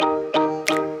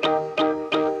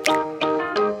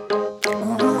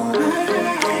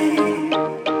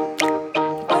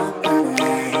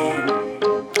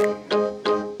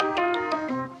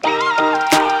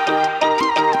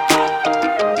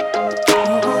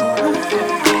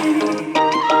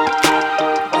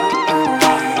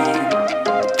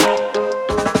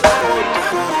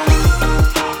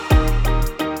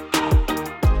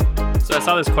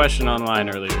this question online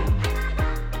earlier,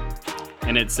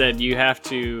 and it said you have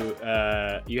to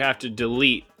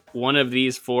delete one of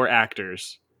these 4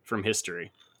 actors from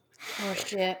history. Oh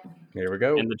shit! Here we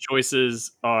go. And the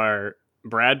choices are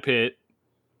Brad Pitt,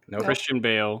 Nope. Christian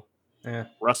Bale, Yeah.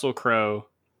 Russell Crowe,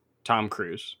 Tom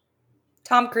Cruise.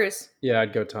 Tom Cruise. Yeah,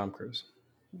 I'd go Tom Cruise.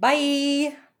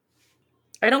 Bye.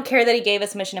 I don't care that he gave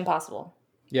us Mission Impossible.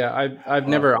 Yeah, I've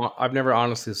never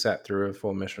honestly sat through a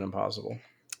full Mission Impossible.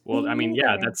 Well, I mean,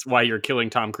 yeah, that's why you're killing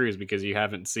Tom Cruise, because you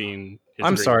haven't seen his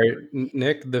I'm great sorry, career.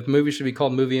 Nick. The movie should be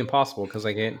called Movie Impossible because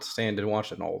I can't stand to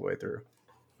watch it all the way through.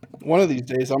 One of these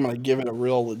days, I'm going to give it a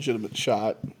real legitimate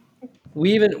shot.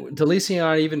 Delisi and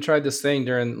I even tried this thing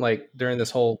during this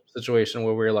whole situation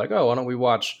where we were like, oh, why don't we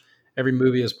watch every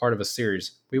movie as part of a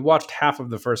series? We watched half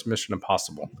of the first Mission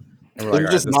Impossible. And we're like,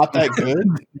 It's just not that good.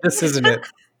 This isn't it.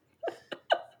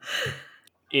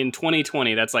 In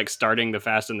 2020, that's like starting the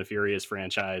Fast and the Furious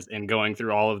franchise and going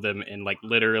through all of them and like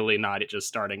literally not just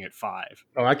starting at 5.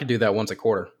 Oh, I could do that once a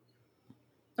quarter.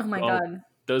 Oh my god.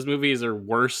 Those movies are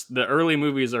worse. The early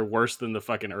movies are worse than the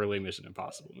fucking early Mission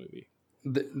Impossible movie.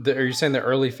 Are you saying the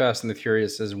early Fast and the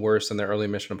Furious is worse than the early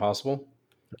Mission Impossible?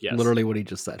 Yes. Literally what he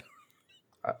just said.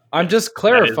 I'm just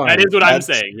clarifying. That is what I'm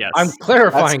saying, yes. I'm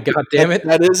clarifying, goddammit.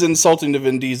 That is insulting to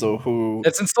Vin Diesel, who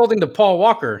It's insulting to Paul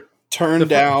Walker. turned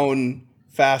down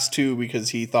Fast 2 because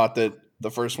he thought that the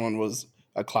first one was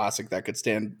a classic that could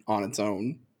stand on its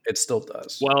own. It still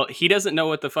does. Well, he doesn't know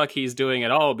what the fuck he's doing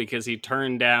at all, because he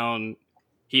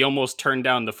almost turned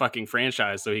down the fucking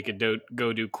franchise so he could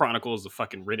go do Chronicles of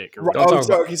fucking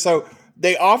Riddick. So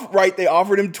they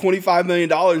offered him $25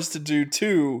 million to do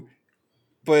 2,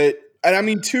 but I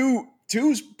mean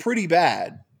 2's pretty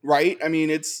bad, right? I mean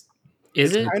it's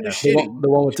it kind of shitty. The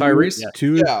one with Tyrese?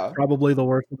 2 is Yeah. probably the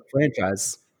worst of the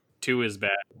franchise. 2 is bad.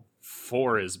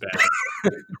 4 is bad.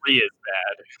 3 is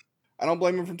bad. I don't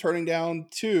blame him for turning down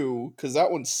 2 because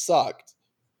that one sucked.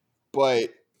 But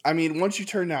I mean, once you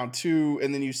turn down 2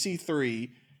 and then you see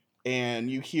 3 and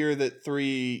you hear that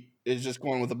 3 is just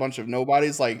going with a bunch of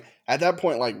nobodies, like at that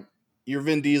point, like you're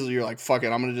Vin Diesel, you're like, fuck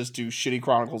it, I'm gonna just do shitty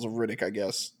Chronicles of Riddick, I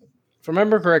guess. If I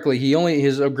remember correctly,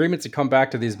 his agreement to come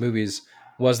back to these movies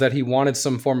was that he wanted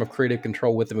some form of creative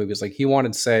control with the movies. Like he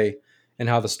wanted say in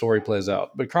how the story plays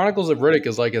out. But Chronicles of Riddick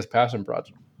is like his passion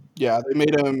project. Yeah, they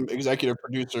made him executive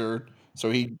producer, so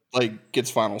he like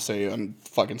gets final say on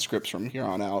fucking scripts from here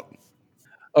on out.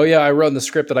 Oh yeah, I wrote in the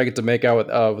script that I get to make out with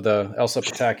Elsa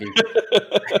Pataki.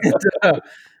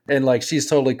 And like she's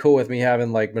totally cool with me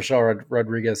having like Michelle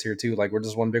Rodriguez here too. Like we're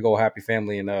just one big old happy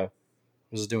family, and we're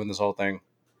just doing this whole thing.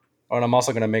 Oh, and I'm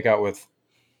also gonna make out with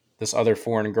this other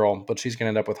foreign girl, but she's gonna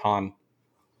end up with Han.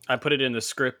 I put it in the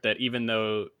script that even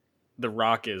though The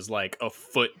Rock is like a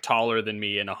foot taller than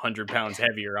me and 100 pounds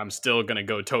heavier, I'm still gonna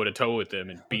go toe to toe with him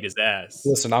and beat his ass.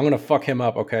 Listen, I'm gonna fuck him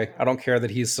up, okay? I don't care that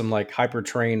he's some like hyper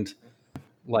trained,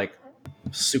 like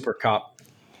super cop.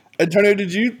 Antonio,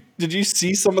 did you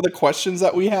see some of the questions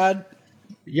that we had?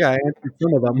 Yeah, I answered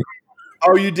some of them.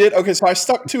 Oh, you did? Okay, so I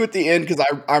stuck to at the end because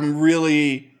I'm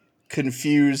really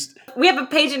confused. We have a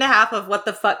page and a half of what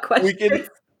the fuck questions.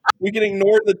 We can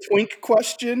ignore the twink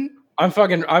question.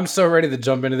 I'm so ready to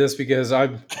jump into this because I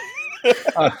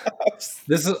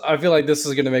feel like this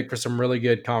is going to make for some really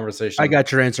good conversation. I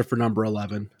got your answer for number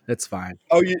 11. It's fine.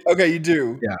 Oh, you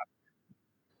do? Yeah.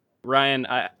 Ryan,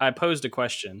 I posed a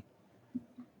question.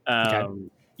 Okay.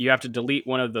 You have to delete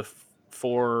one of the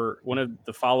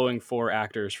following 4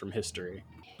 actors from history.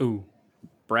 Ooh.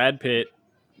 Brad Pitt,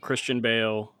 Christian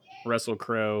Bale, Russell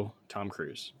Crowe, Tom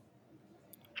Cruise.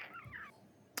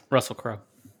 Russell Crowe.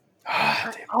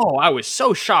 Oh, I was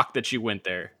so shocked that you went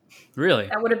there. Really?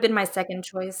 That would have been my second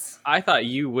choice. I thought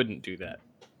you wouldn't do that.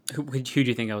 Who do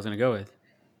you think I was going to go with?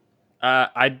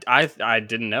 I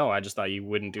didn't know. I just thought you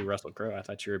wouldn't do Russell Crowe. I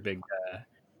thought you were a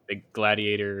big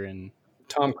Gladiator, and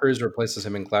Tom Cruise replaces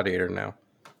him in Gladiator now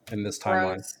in this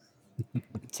timeline. Gross.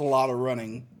 It's a lot of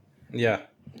running. Yeah.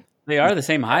 They are the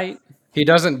same height. He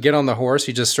doesn't get on the horse.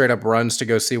 He just straight up runs to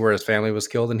go see where his family was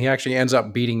killed, and he actually ends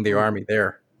up beating the army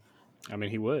there. I mean,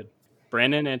 he would.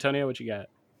 Brandon, Antonio, what you got? I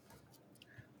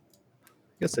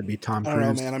guess it'd be Tom I Cruise.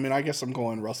 don't know, man. I mean, I guess I'm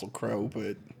going Russell Crowe,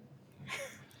 but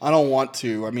I don't want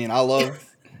to. I mean, I love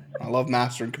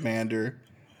Master and Commander.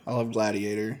 I love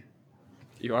Gladiator.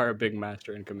 You are a big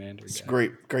Master and Commander It's a guy.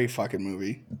 great fucking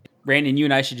movie. Brandon, you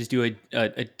and I should just do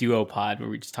a duo pod where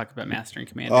we just talk about Master and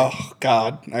Commander. Oh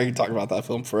God, I can talk about that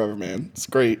film forever, man. It's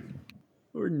great.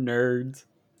 We're nerds.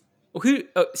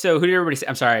 So who did everybody say?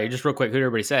 I'm sorry, just real quick. Who did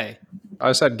everybody say?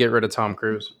 I said get rid of Tom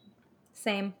Cruise.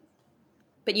 Same.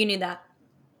 But you knew that.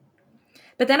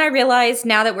 But then I realized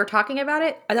now that we're talking about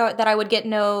it, I thought that I would get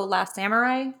no Last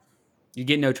Samurai. You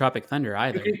get no Tropic Thunder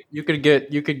either. You could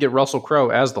get Russell Crowe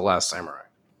as the Last Samurai.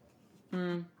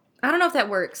 I don't know if that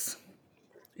works.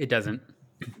 It doesn't.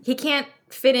 He can't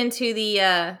fit into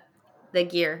the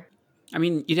gear. I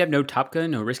mean, you'd have no Top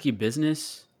Gun, no Risky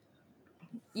Business.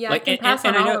 Yeah, I can pass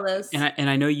on I all know, of those. and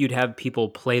I know you'd have people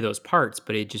play those parts,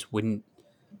 but it just wouldn't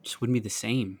be the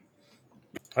same.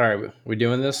 All right, we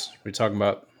doing this? We talking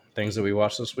about things that we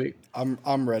watched this week?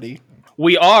 I'm ready.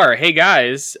 We are. Hey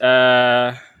guys,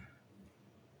 what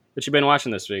you been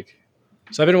watching this week?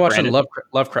 So I've been watching Brandon?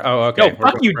 Lovecraft. Oh, okay. No,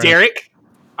 fuck you, Derek.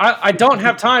 I don't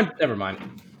have time. Never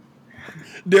mind.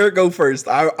 Derek, go first.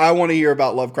 I want to hear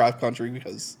about Lovecraft Country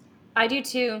because I do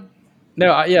too.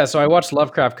 No, yeah. So I watched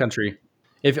Lovecraft Country.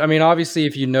 Obviously,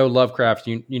 if you know Lovecraft,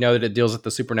 you know that it deals with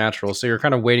the supernatural. So you're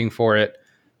kind of waiting for it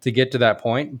to get to that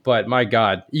point. But my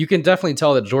God, you can definitely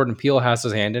tell that Jordan Peele has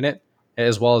his hand in it,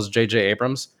 as well as J.J.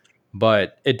 Abrams.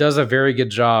 But it does a very good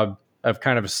job of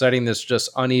kind of setting this just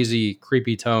uneasy,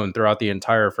 creepy tone throughout the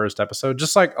entire first episode,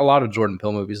 just like a lot of Jordan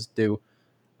Peele movies do.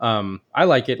 I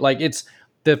like it. Like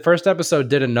the first episode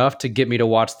did enough to get me to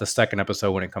watch the second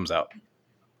episode when it comes out.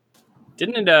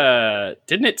 Didn't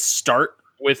it start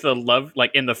with a love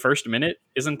like in the first minute?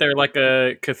 Isn't there like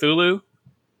a Cthulhu?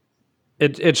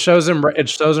 It shows him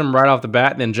right off the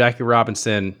bat, and then Jackie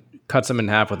Robinson cuts him in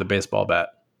half with a baseball bat.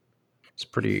 It's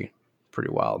pretty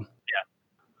wild.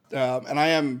 and I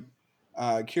am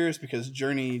curious because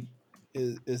Journey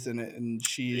is in it, and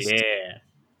she's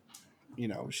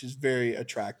she's very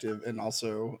attractive, and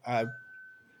also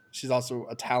she's also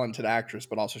a talented actress,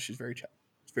 but also she's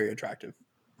very attractive.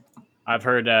 I've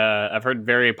heard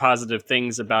very positive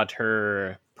things about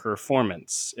her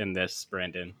performance in this,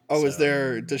 Brandon. Oh,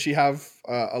 So- does she have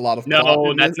a lot of No,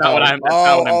 plot in that's this? not what I'm- that's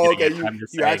not what I'm getting okay. at. I'm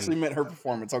just You saying. actually meant her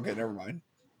performance. Okay, never mind.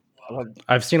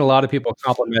 I've seen a lot of people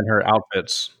compliment her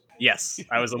outfits. Yes,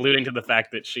 I was alluding to the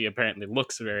fact that she apparently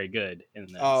looks very good in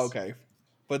this. Oh, okay.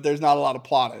 But there's not a lot of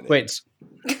plot in it. Wait,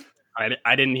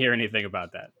 I didn't hear anything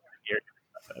about that.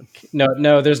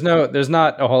 no, there's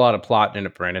not a whole lot of plot in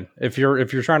it, Brandon. If you're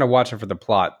trying to watch it for the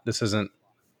plot,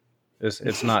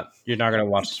 it's not. You're not going to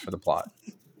watch this for the plot.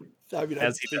 I mean, I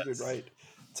As he figured, does. right?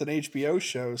 It's an HBO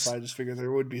show, so I just figured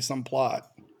there would be some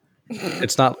plot.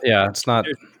 It's not. Yeah, it's not.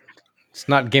 It's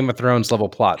not Game of Thrones level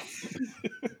plot.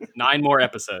 9 more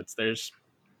episodes.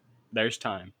 There's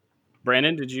time.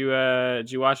 Brandon, did you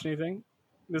watch anything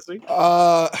this week?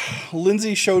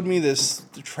 Lindsay showed me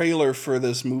the trailer for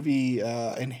this movie,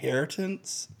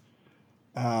 Inheritance.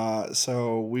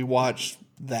 So we watched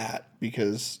that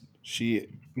because she,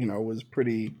 was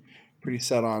pretty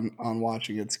set on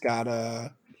watching it. It's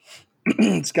got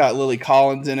it's got Lily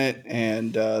Collins in it,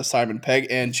 and Simon Pegg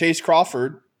and Chase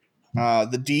Crawford,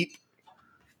 the Deep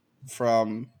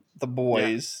from The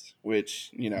Boys,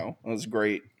 which was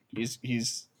great.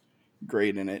 He's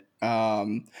great in it.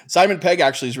 Simon Pegg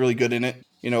actually is really good in it.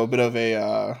 A bit of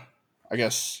a I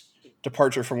guess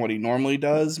departure from what he normally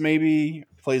does. Maybe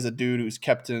plays a dude who's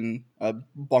kept in a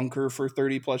bunker for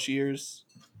 30 plus years.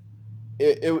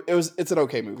 It's an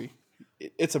okay movie.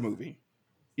 It's a movie.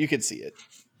 You could see it.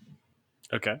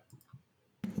 Okay.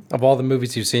 Of all the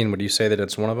movies you've seen, would you say that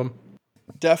it's one of them?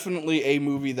 Definitely a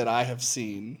movie that I have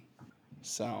seen.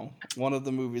 So one of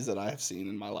the movies that I have seen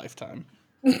in my lifetime.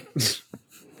 That's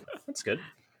good.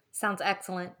 Sounds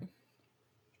excellent.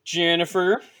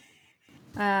 Jennifer.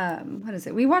 What is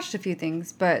it? We watched a few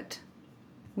things, but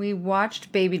we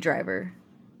watched Baby Driver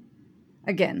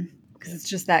again because it's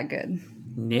just that good.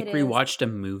 Nick It is. rewatched a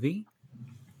movie.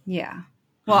 Yeah.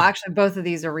 Well, actually, both of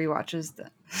these are rewatches.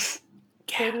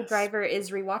 Baby Driver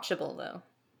is rewatchable though.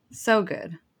 So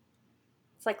good.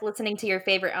 It's like listening to your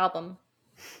favorite album.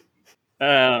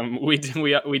 We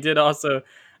did also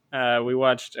we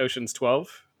watched Ocean's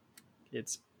 12.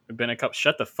 It's been a couple.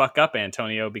 Shut the fuck up,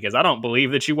 Antonio, because I don't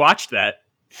believe that you watched that.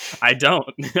 I don't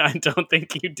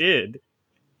think you did.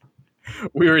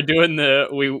 We were doing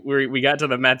we got to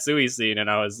the Matsui scene, and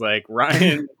I was like,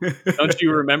 Ryan, don't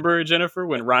you remember, Jennifer,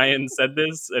 when Ryan said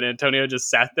this and Antonio just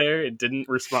sat there and didn't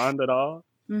respond at all?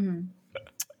 Mm-hmm.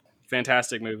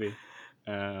 Fantastic movie.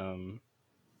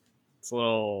 It's a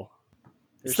little.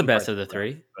 It's the best of the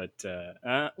three. But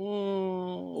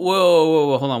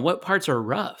Whoa, hold on. What parts are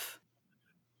rough?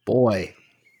 Boy,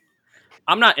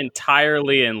 I'm not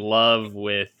entirely in love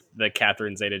with the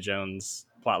Catherine Zeta-Jones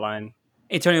plotline.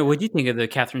 Antonio, what do you think of the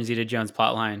Catherine Zeta-Jones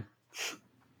plotline?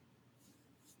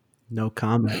 No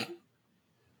comment.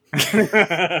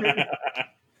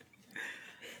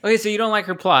 Okay, so you don't like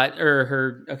her plot or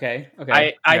her? Okay.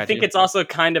 I got think you. it's also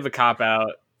kind of a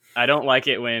cop-out. I don't like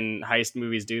it when heist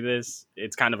movies do this.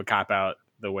 It's kind of a cop-out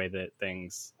the way that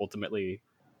things ultimately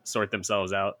sort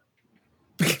themselves out.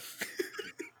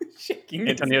 Shaking his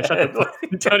Antonio, shut head. the fuck.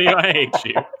 Antonio, I hate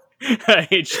you. I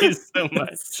hate you so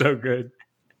much. So good.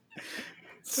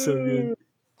 So good.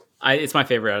 It's my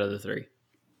favorite out of the three.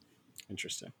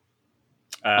 Interesting.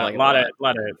 I A like it a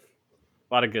lot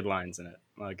lot. of good lines in it.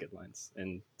 A lot of good lines.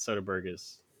 And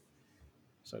Soderbergh's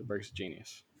a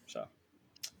genius. So,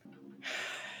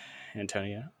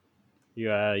 Antonio,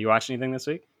 you watch anything this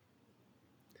week?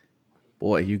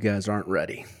 Boy, you guys aren't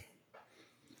ready.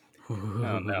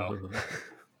 Oh no!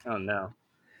 Oh no!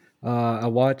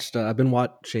 I've been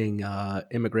watching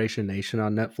Immigration Nation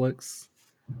on Netflix,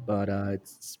 but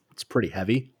it's pretty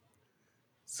heavy.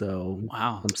 So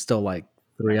Wow. I'm still like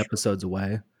 3 episodes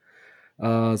away.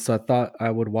 So I thought I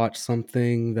would watch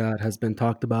something that has been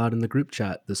talked about in the group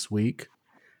chat this week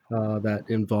that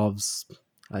involves,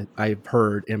 I've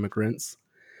heard, immigrants.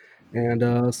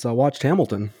 And so I watched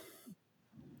Hamilton.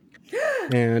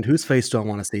 And whose face do I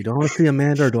want to see? Do I want to see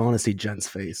Amanda or do I want to see Jen's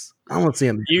face? I want to see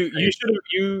Amanda.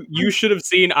 You should have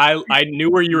seen. I knew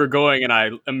where you were going, and I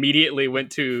immediately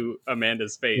went to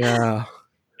Amanda's face. Yeah.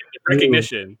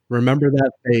 Recognition. Remember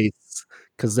that face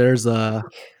because there's an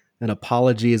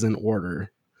apology is in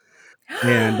order.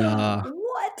 And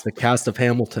What? the cast of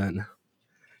Hamilton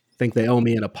think they owe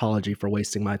me an apology for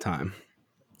wasting my time.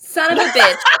 Son of a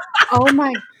bitch. Oh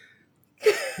my!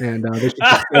 And they should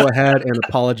just go ahead and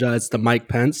apologize to Mike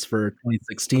Pence for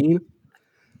 2016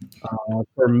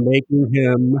 for making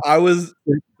him I was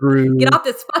sit through Get off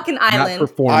this fucking that island. I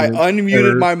performance.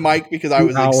 unmuted for my mic because I 2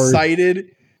 was hours.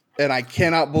 excited, and I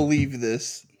cannot believe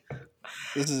this.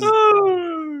 This is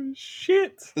Oh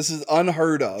shit! this is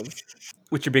unheard of.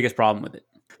 What's your biggest problem with it?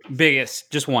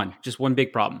 Biggest, just one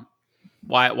big problem.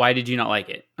 Why did you not like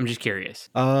it? I'm just curious.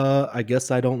 I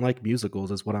guess I don't like musicals,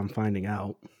 is what I'm finding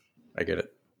out. I get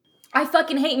it. I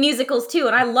fucking hate musicals too,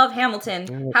 and I love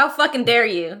Hamilton. How fucking dare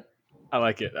you? I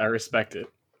like it. I respect it.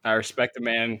 I respect the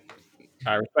man.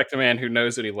 I respect the man who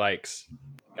knows what he likes.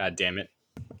 God damn it!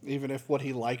 Even if what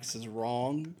he likes is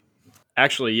wrong.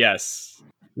 Actually, yes.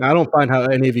 Now, I don't find how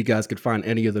any of you guys could find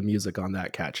any of the music on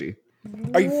that catchy.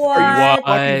 Are you What? fucking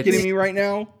What? kidding me right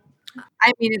now?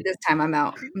 I mean it this time. I'm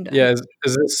out. I'm done. Yeah,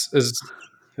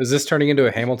 is this turning into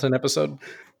a Hamilton episode?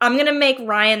 I'm gonna make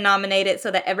Ryan nominate it so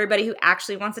that everybody who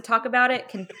actually wants to talk about it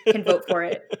can vote for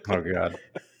it. Oh god.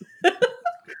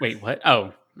 Wait, what?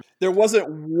 Oh, There wasn't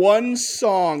one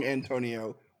song,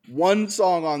 Antonio, one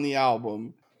song on the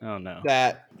album Oh no.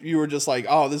 that you were just like,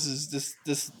 oh, this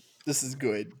is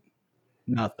good.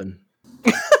 Nothing.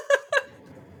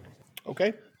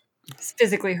 Okay. This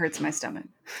physically hurts my stomach.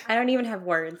 I don't even have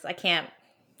words. I can't.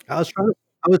 I was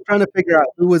trying to figure out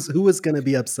who was going to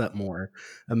be upset more,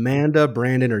 Amanda,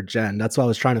 Brandon, or Jen. That's why I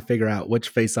was trying to figure out which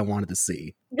face I wanted to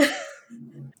see.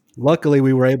 Luckily,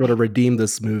 we were able to redeem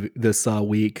this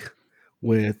week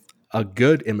with a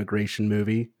good immigration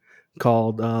movie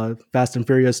called Fast and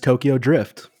Furious Tokyo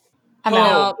Drift. I'm No.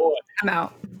 out. boy. I'm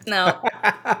out. No.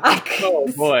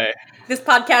 Oh boy. This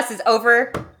podcast is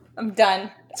over. I'm done.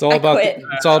 It's all I about quit.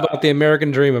 it's all about the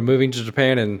American dream of moving to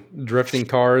Japan and drifting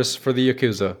cars for the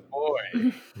Yakuza.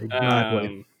 Boy.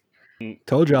 Exactly.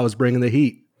 Told you I was bringing the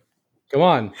heat. Come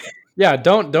on. Yeah,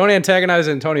 don't antagonize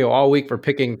Antonio all week for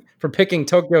picking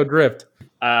Tokyo Drift.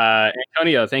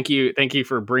 Antonio, thank you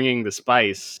for bringing the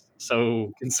spice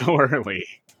so early.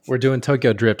 We're doing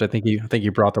Tokyo Drift. I think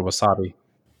you brought the wasabi.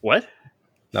 What?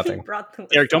 Nothing. Brought the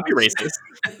Eric, don't be racist.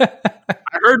 I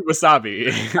heard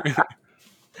wasabi.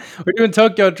 We're doing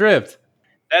Tokyo Drift.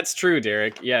 That's true,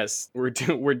 Derek. Yes, we're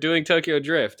doing Tokyo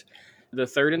Drift, the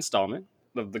third installment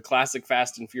of the classic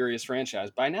Fast and Furious franchise.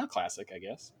 By now, classic, I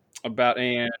guess. About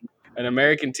an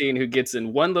American teen who gets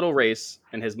in one little race,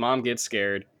 and his mom gets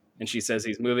scared, and she says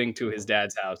he's moving to his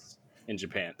dad's house in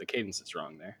Japan. The cadence is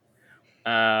wrong there.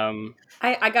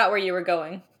 I got where you were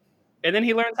going And then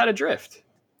he learns how to drift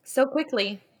so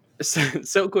quickly.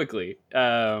 so quickly.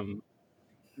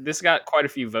 This got quite a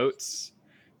few votes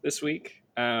this week.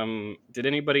 Did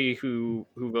anybody who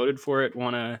voted for it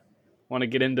want to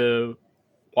get into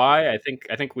why? I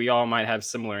think we all might have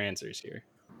similar answers here.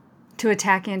 To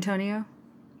attack Antonio?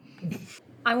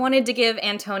 I wanted to give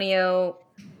Antonio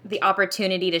the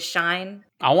opportunity to shine.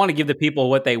 I want to give the people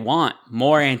what they want.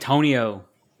 More Antonio.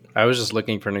 I was just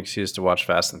looking for an excuse to watch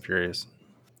Fast and Furious.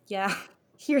 Yeah,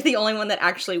 you're the only one that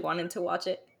actually wanted to watch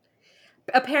it.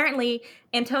 Apparently,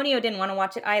 Antonio didn't want to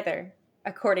watch it either,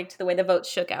 according to the way the votes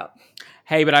shook out.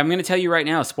 Hey, but I'm going to tell you right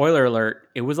now, spoiler alert,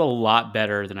 it was a lot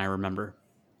better than I remember.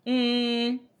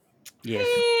 Mm, Yes.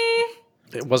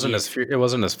 It wasn't as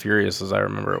furious as I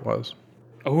remember it was.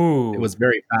 Oh, It was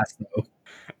very fast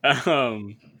though.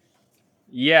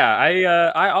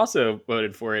 Yeah, I also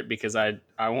voted for it because I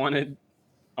wanted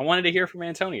to hear from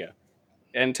Antonio.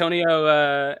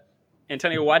 Antonio,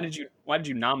 why did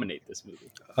you nominate this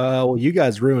movie? Well, you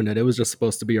guys ruined it. It was just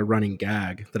supposed to be a running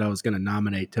gag that I was going to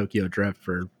nominate Tokyo Drift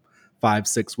for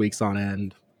 5-6 weeks on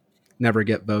end, never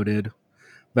get voted.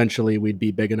 Eventually, we'd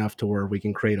be big enough to where we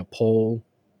can create a poll.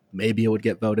 Maybe it would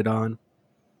get voted on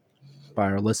by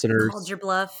our Called listeners, your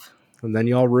bluff. and then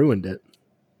y'all ruined it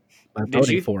by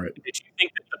voting for it. Did you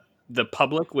think that the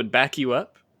public would back you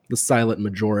up? The silent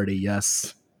majority,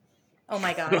 yes. Oh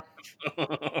my god.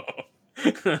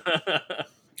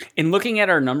 In looking at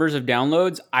our numbers of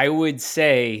downloads, I would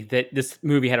say that this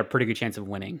movie had a pretty good chance of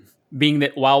winning, being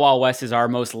that Wild Wild West is our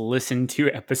most listened to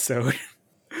episode.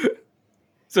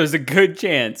 So there's a good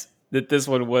chance that this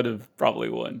one would have probably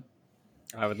won.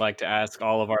 I would like to ask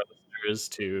all of our listeners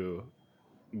to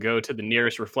go to the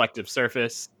nearest reflective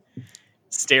surface,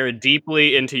 stare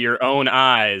deeply into your own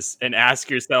eyes, and ask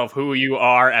yourself who you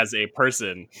are as a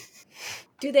person.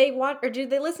 Do they want or do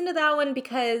they listen to that one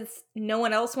because no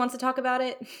one else wants to talk about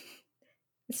it?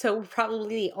 So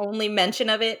probably the only mention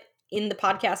of it in the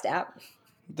podcast app.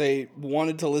 They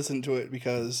wanted to listen to it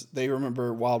because they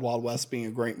remember Wild Wild West being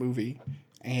a great movie,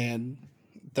 and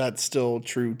that's still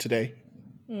true today.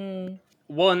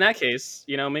 Well, in that case,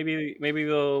 maybe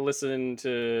they'll listen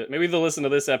to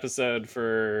this episode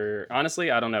for,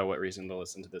 honestly, I don't know what reason they'll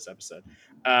listen to this episode.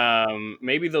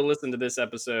 Maybe they'll listen to this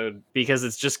episode because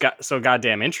it's just got so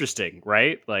goddamn interesting,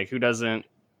 right? Like who doesn't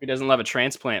love a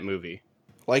transplant movie?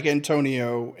 Like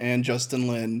Antonio and Justin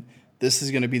Lin, this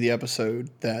is going to be the episode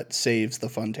that saves the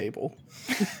fun table.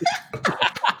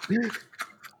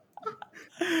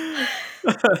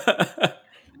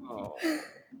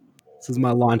 This is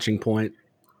my launching point.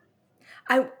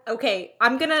 I'm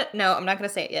not gonna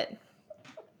say it yet.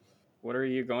 What are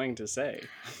you going to say?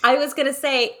 I was gonna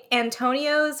say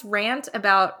Antonio's rant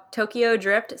about Tokyo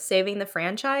Drift saving the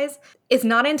franchise is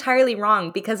not entirely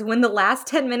wrong, because when the last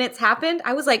 10 minutes happened,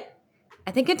 I was like,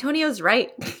 I think Antonio's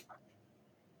right.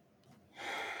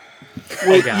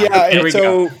 Wait, God. yeah, Here and we so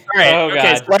go. All right. Oh, Okay.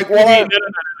 God. like well,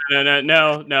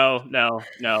 No.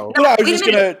 I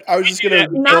was just gonna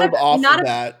build off of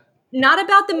that. Not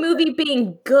about the movie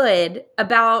being good,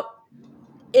 about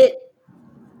it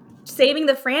saving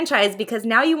the franchise, because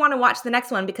now you want to watch the next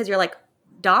one because you're like,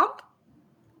 Domp?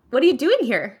 What are you doing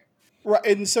here? Right,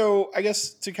 and so I guess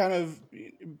to kind of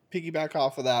piggyback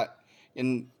off of that,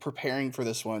 in preparing for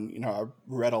this one, I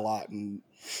read a lot and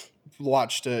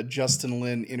watched a Justin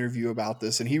Lin interview about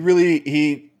this, and he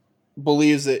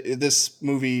believes that this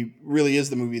movie really is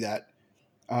the movie that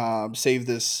saved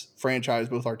this franchise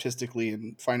both artistically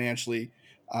and financially.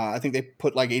 I think they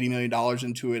put like $80 million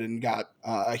into it and got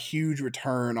a huge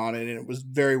return on it, and it was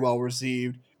very well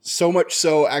received. So much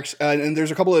so, actually, and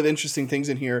there's a couple of interesting things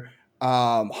in here.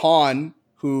 Han,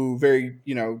 who very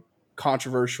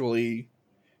controversially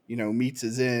meets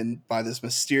his end by this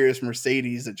mysterious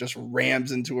Mercedes that just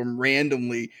rams into him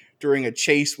randomly during a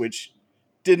chase, which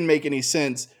didn't make any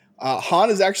sense. Han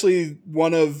is actually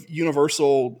one of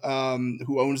Universal,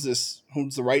 who owns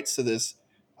the rights to this,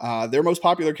 their most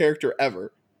popular character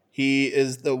ever. He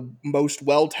is the most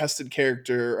well-tested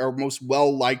character, or most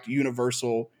well-liked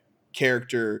Universal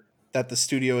character that the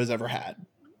studio has ever had.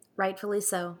 Rightfully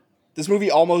so. This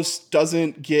movie almost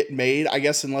doesn't get made, I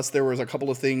guess, unless there was a couple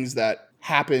of things that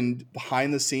happened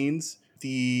behind the scenes.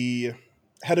 The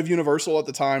head of Universal at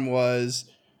the time was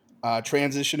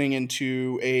transitioning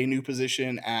into a new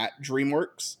position at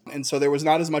DreamWorks, and so there was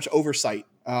not as much oversight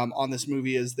on this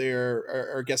movie as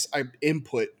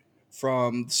input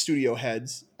from studio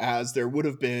heads as there would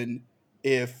have been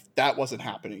if that wasn't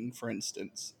happening, for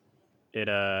instance. It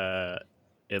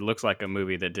looks like a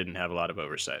movie that didn't have a lot of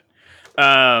oversight.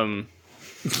 I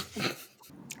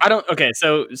don't. Okay,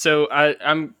 so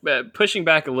I'm pushing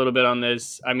back a little bit on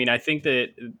this. I mean, I think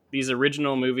that these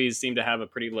original movies seem to have a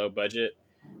pretty low budget.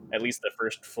 At least the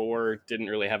first four didn't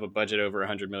really have a budget over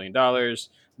 $100 million.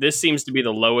 This seems to be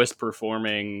the lowest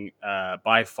performing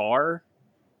by far.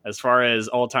 As far as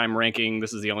all-time ranking,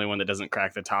 this is the only one that doesn't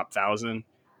crack the top 1,000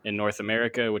 in North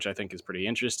America, which I think is pretty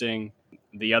interesting.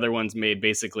 The other ones made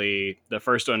the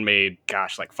first one made,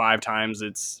 like 5 times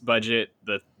its budget.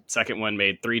 The second one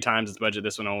made 3 times its budget.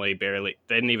 This one they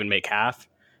didn't even make half,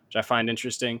 which I find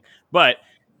interesting. But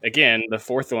again, the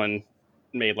fourth one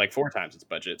made like 4 times its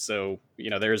budget. So,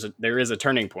 there is a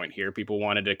turning point here. People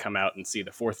wanted to come out and see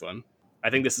the fourth one. I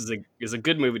think this is a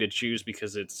good movie to choose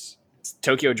because it's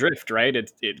Tokyo Drift, right?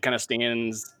 It kind of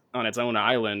stands on its own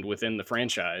island within the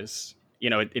franchise.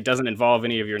 It doesn't involve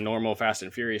any of your normal Fast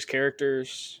and Furious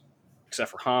characters, except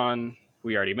for Han, who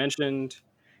we already mentioned,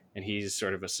 and he's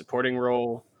sort of a supporting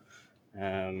role.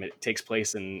 It takes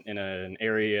place in an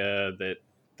area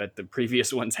that that the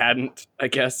previous ones hadn't. I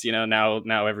guess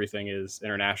now everything is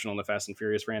international in the Fast and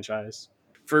Furious franchise.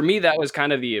 For me, that was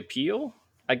kind of the appeal,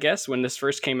 I guess, when this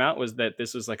first came out, was that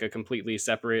this was like a completely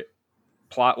separate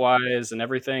plot wise and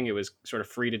everything. It was sort of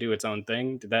free to do its own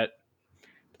thing. Did that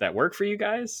work for you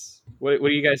guys? What do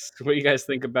you guys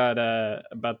think about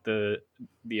the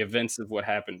events of what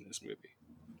happened in this movie?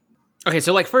 Okay,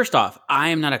 so like first off, I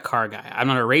am not a car guy. I'm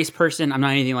not a race person. I'm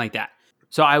not anything like that.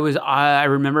 So I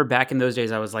remember back in those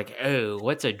days, I was like, oh,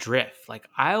 what's a drift? Like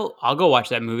I'll go watch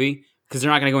that movie because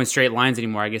they're not going to go in straight lines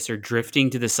anymore. I guess they're drifting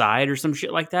to the side or some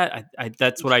shit like that.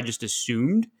 That's what I just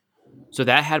assumed. So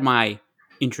that had my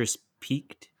interest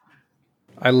peaked.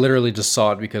 I literally just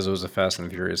saw it because it was a Fast and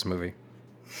the Furious movie.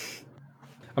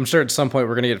 I'm sure at some point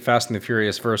we're going to get Fast and the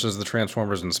Furious versus the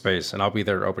Transformers in space, and I'll be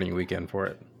there opening weekend for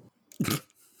it.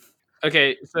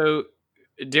 Okay, so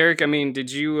Derek, I mean, did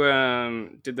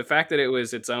the fact that it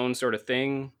was its own sort of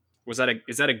thing, is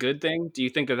that a good thing? Do you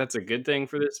think that that's a good thing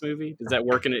for this movie? Does that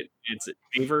work in its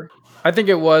favor? I think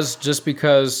it was, just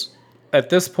because at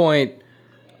this point,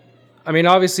 I mean,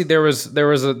 obviously there was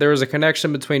a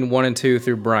connection between 1 and 2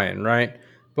 through Brian, right?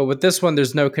 But with this one,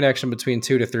 there's no connection between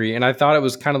 2 to 3, and I thought it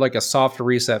was kind of like a soft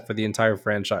reset for the entire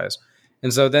franchise.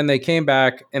 And so then they came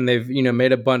back and they've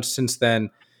made a bunch since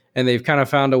then, and they've kind of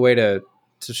found a way to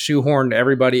shoehorn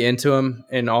everybody into them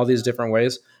in all these different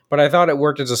ways. But I thought it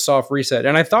worked as a soft reset,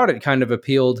 and I thought it kind of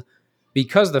appealed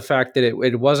because of the fact that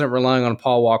it wasn't relying on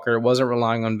Paul Walker, it wasn't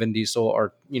relying on Vin Diesel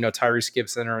or Tyrese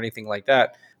Gibson or anything like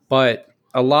that. But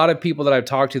a lot of people that I've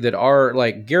talked to that are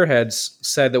like gearheads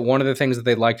said that one of the things that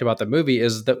they liked about the movie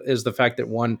is the fact that,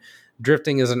 one,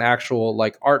 drifting is an actual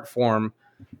like art form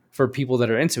for people that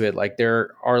are into it. Like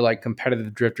there are like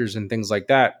competitive drifters and things like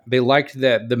that. They liked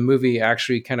that the movie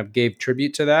actually kind of gave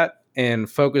tribute to that and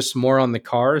focused more on the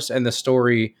cars, and the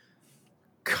story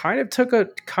kind of took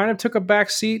a back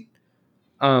seat.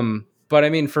 But I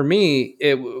mean, for me,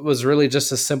 it was really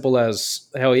just as simple as,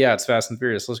 hell yeah, it's Fast and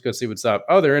Furious. Let's go see what's up.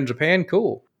 Oh, they're in Japan?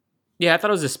 Cool. Yeah, I thought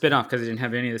it was a spinoff because it didn't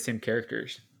have any of the same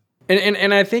characters.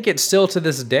 And I think it still to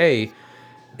this day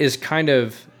is kind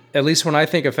of, at least when I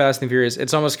think of Fast and Furious,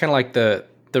 it's almost kind of like the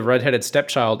redheaded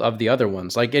stepchild of the other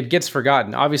ones. Like, it gets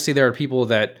forgotten. Obviously, there are people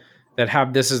that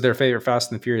have this as their favorite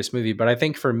Fast and the Furious movie, but I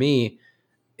think for me,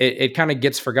 it kind of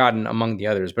gets forgotten among the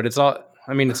others. But it's all...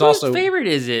 I mean, it's Whose also... favorite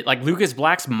is it? Like Lucas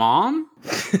Black's mom?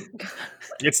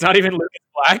 It's not even Lucas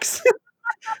Black's.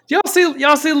 Y'all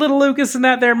see little Lucas in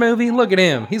that there movie? Look at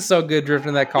him. He's so good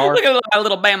drifting that car. Look at that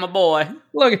little Bama boy.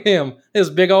 Look at him.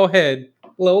 His big old head.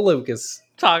 Little Lucas.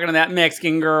 Talking to that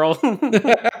Mexican girl.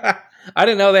 I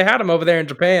didn't know they had him over there in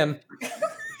Japan.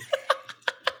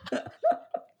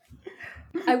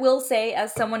 I will say,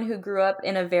 as someone who grew up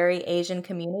in a very Asian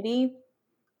community,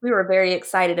 we were very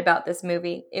excited about this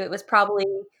movie. It was probably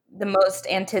the most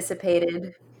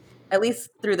anticipated, at least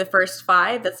through the first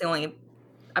 5. I've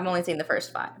only seen the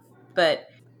first 5. But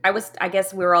I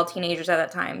guess we were all teenagers at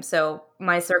that time. So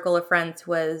my circle of friends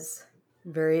was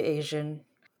very Asian.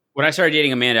 When I started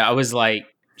dating Amanda, I was like,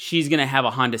 she's going to have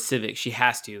a Honda Civic. She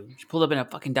has to. She pulled up in a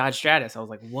fucking Dodge Stratus. I was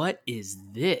like, what is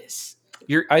this?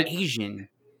 You're Asian.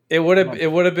 It would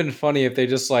have been funny if they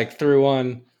just like threw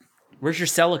on... Where's your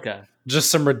Celica?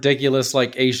 Just some ridiculous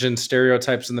like Asian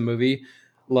stereotypes in the movie.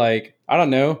 Like, I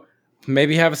don't know,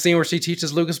 maybe have a scene where she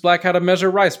teaches Lucas Black how to measure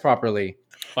rice properly.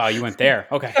 Wow, you went there.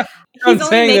 Okay. He's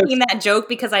only making that joke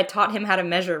because I taught him how to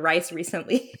measure rice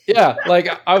recently. Yeah, like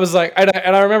I was like, and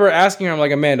I remember asking her, I'm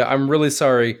like, Amanda, I'm really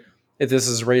sorry if this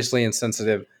is racially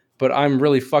insensitive, but I'm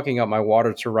really fucking up my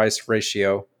water to rice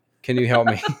ratio. Can you help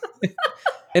me?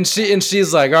 and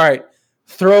she's like, all right,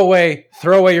 throw away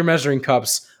your measuring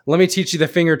cups. Let me teach you the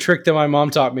finger trick that my mom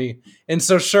taught me. And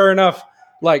so sure enough,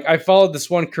 like I followed this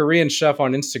one Korean chef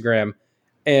on Instagram,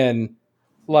 and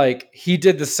like he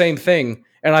did the same thing.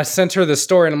 And I sent her the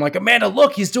story, and I'm like, Amanda,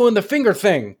 look, he's doing the finger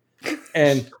thing.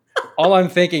 And all I'm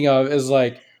thinking of is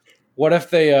like, what if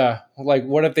they had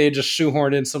just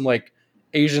shoehorned in some like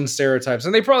Asian stereotypes?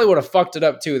 And they probably would have fucked it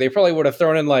up too. They probably would have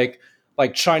thrown in like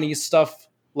Chinese stuff,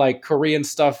 like Korean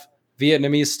stuff,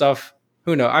 Vietnamese stuff.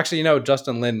 Who knows? Actually,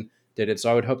 Justin Lin did it,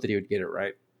 so I would hope that he would get it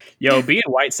right. Yo, being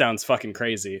white sounds fucking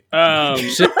crazy.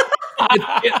 It's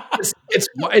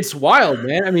wild,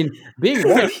 man. I mean, being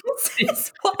white,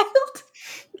 It's wild.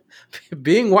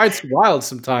 Being white's wild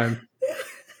sometimes.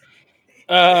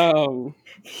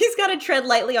 He's got to tread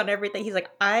lightly on everything. He's like,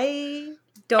 I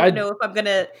don't know if I'm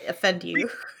gonna offend you.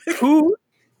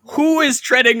 Who is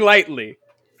treading lightly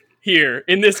here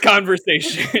in this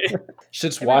conversation?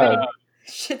 Shit's wild.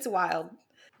 Shit's wild.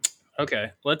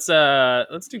 Okay, let's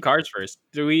do cars first.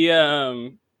 Do we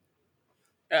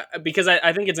because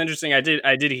I think it's interesting. I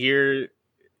did hear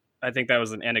I think that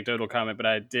was an anecdotal comment, but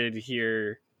I did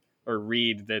hear or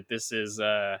read that this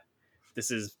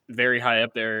is very high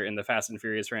up there in the Fast and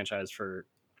Furious franchise for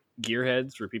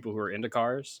gearheads, for people who are into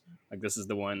cars. Like this is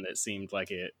the one that seemed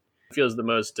like it feels the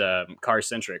most car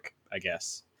centric, I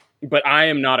guess. But I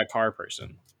am not a car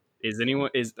person. Is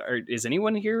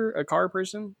anyone here a car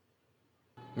person?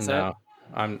 No,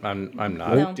 I'm not.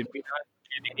 No. Did we not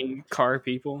get any car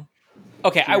people?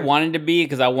 Okay, I Here. wanted to be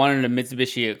because I wanted a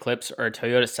Mitsubishi Eclipse or a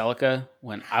Toyota Celica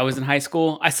when I was in high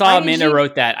school. I saw Why did Amanda you-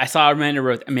 wrote that.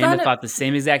 Amanda Son of- thought the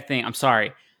same exact thing. I'm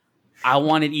sorry. I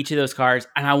wanted each of those cars,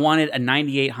 and I wanted a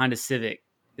 98 Honda Civic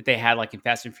that they had like in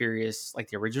Fast and Furious, like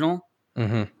the original.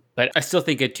 Mm-hmm. But I still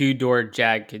think a 2-door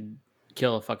Jag could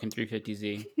kill a fucking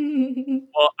 350Z.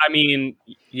 Well, I mean,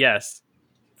 yes.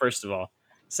 First of all,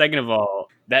 second of all,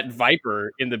 that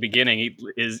Viper in the beginning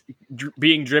is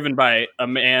being driven by a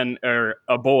man or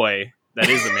a boy that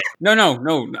is a man No,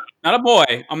 not a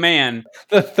boy, a man.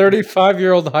 The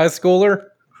 35-year-old high schooler.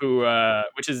 who,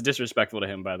 which is disrespectful to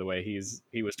him, by the way.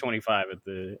 He was 25 at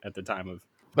the time of.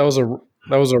 That was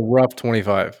a rough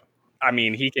 25. I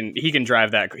mean, he can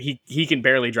drive that. He can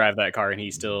barely drive that car, and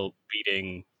he's still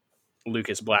beating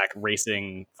Lucas Black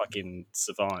racing fucking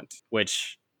savant.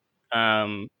 Which,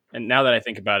 and now that I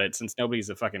think about it, since nobody's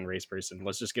a fucking race person,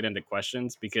 let's just get into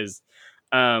questions because,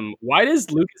 why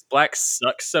does Lucas Black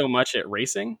suck so much at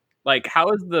racing? Like, how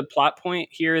is the plot point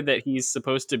here that he's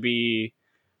supposed to be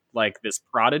like this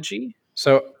prodigy?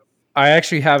 So I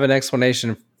actually have an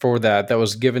explanation for that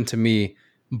was given to me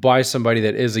by somebody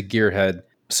that is a gearhead.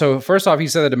 So first off, he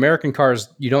said that American cars,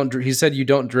 he said you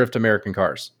don't drift American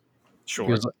cars. Sure.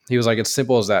 He was like, it's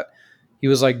simple as that. He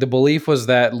was like, the belief was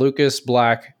that Lucas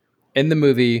Black in the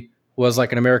movie was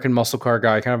like an American muscle car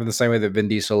guy, kind of in the same way that Vin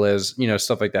Diesel is,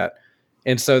 stuff like that.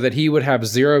 And so that he would have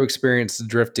zero experience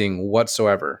drifting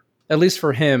whatsoever. At least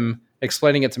for him,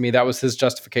 explaining it to me, that was his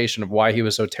justification of why he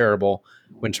was so terrible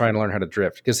when trying to learn how to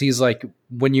drift. Because he's like,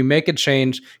 when you make a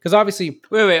change, because obviously...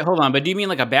 Wait, hold on. But do you mean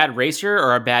like a bad racer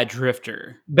or a bad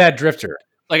drifter? Bad drifter.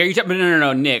 Like, are you talking?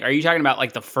 No, Nick. Are you talking about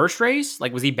like the first race?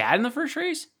 Like, was he bad in the first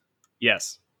race?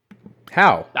 Yes.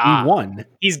 How? He won.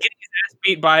 He's getting his ass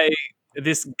beat by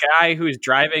this guy who's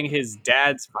driving his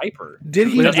dad's Viper. Did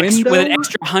he With win with an though?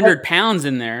 extra 100 pounds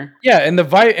in there. Yeah, and all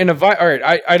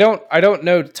right, I don't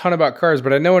know a ton about cars,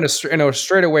 but I know in a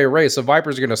straightaway race, a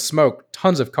Viper's going to smoke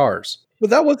tons of cars. But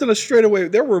that wasn't a straightaway.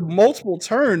 There were multiple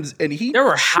turns, and There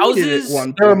were cheated houses. At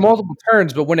one There were point. multiple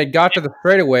turns, but when it got to the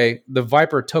straightaway, the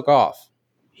Viper took off.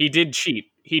 He did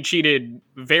cheat. He cheated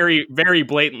very, very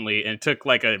blatantly and took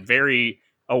like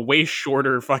a way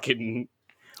shorter fucking.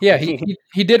 Yeah,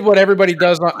 he did what everybody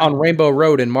does on Rainbow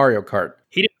Road in Mario Kart.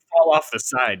 He didn't fall off the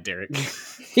side, Derek.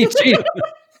 He cheated.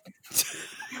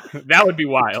 That would be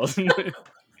wild.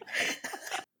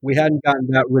 We hadn't gotten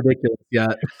that ridiculous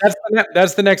yet.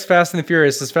 That's the next Fast and the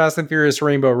Furious. Is Fast and Furious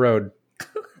Rainbow Road.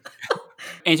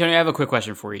 Antonio, I have a quick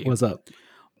question for you. What's up?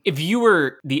 If you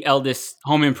were the eldest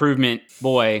home improvement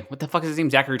boy, what the fuck is his name?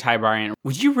 Zachary Ty Bryan.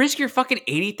 Would you risk your fucking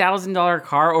 $80,000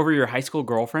 car over your high school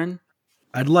girlfriend?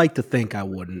 I'd like to think I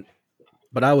wouldn't,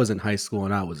 but I was in high school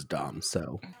and I was dumb,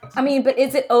 so I mean, but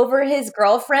is it over his I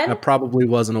girlfriend? probably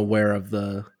wasn't aware of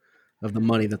the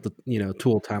money that the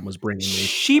Tool Time was bringing me.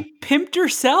 She pimped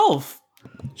herself.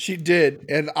 She did,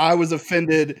 and I was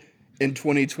offended in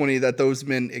 2020 that those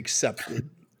men accepted.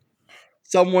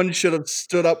 Someone should have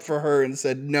stood up for her and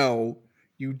said, "No,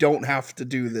 you don't have to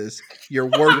do this. You're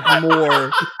worth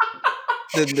more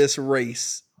than this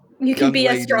race." You can young be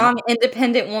a lady. strong,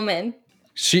 independent woman.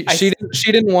 She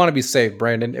didn't want to be saved,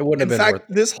 Brandon. It wouldn't In have been fact,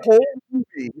 worth it. this whole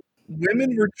movie,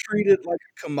 women were treated like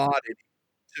a commodity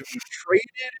to be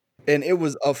traded, and it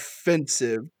was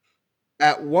offensive.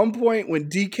 At one point, when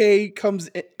DK comes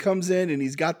in and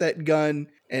he's got that gun,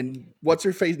 and what's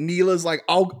her face, Neela's like,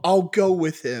 "I'll go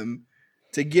with him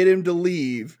to get him to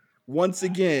leave." Once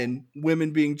again,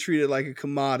 women being treated like a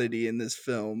commodity in this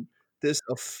film. This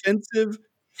offensive.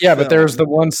 Yeah, but there's film. the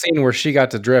one scene where she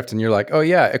got to drift, and you're like, oh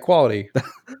yeah, equality.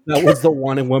 That was the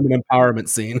one in women empowerment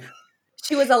scene.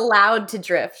 She was allowed to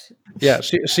drift. Yeah,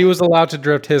 she was allowed to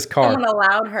drift his car. Someone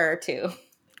allowed her to.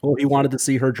 Well, he wanted to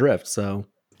see her drift, so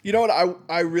You know what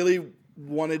I really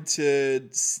wanted to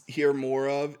hear more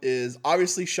of is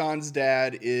obviously Sean's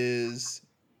dad is,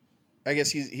 I guess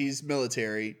he's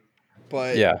military,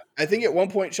 but Yeah. I think at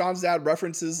one point Sean's dad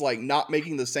references like not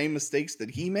making the same mistakes that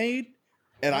he made,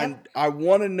 and Yep. I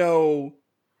want to know,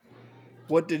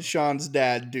 what did Sean's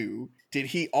dad do? Did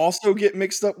he also get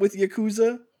mixed up with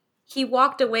Yakuza? He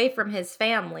walked away from his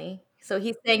family. So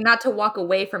he's saying not to walk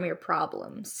away from your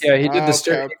problems. Yeah, he did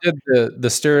Okay. the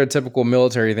stereotypical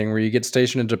military thing where you get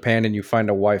stationed in Japan and you find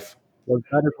a wife. Was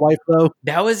that his wife though?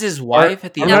 That was his wife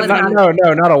at the Or end. That was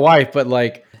not- not a wife, but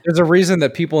like there's a reason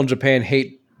that people in Japan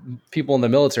hate people in the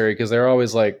military because they're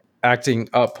always like acting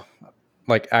up.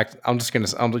 I'm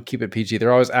gonna keep it PG.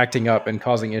 They're always acting up and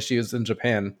causing issues in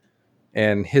Japan.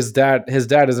 And his dad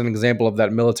is an example of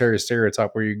that military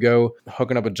stereotype where you go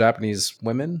hooking up with Japanese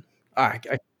women. Is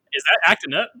that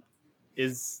acting up?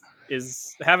 Is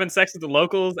having sex with the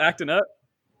locals acting up?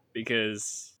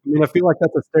 Because I mean, I feel like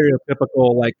that's a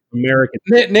stereotypical like American.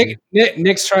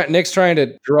 Nick's trying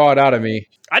to draw it out of me.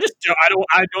 I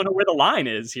don't know where the line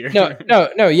is here.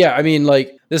 No, yeah. I mean,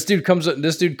 like this dude comes into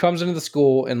the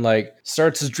school and like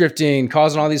starts his drifting,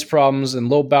 causing all these problems, and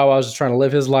Lil Bow Wow's just trying to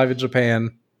live his life in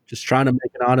Japan Just trying to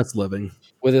make an honest living.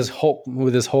 with his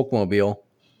Hulkmobile.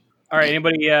 All right.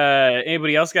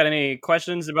 Anybody else got any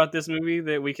questions about this movie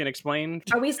that we can explain?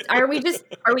 Are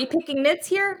we picking nits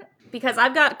here? Because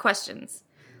I've got questions.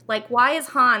 Like, why is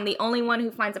Han the only one who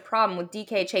finds a problem with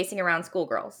DK chasing around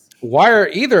schoolgirls? Why are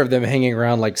either of them hanging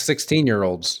around like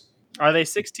 16-year-olds? Are they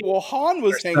 16? Well, Han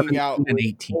was hanging out 17 and with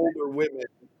 18. older women.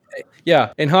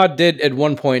 Yeah, and Han did at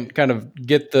one point kind of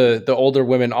get the older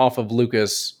women off of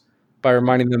Lucas by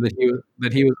reminding them that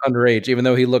he was underage, even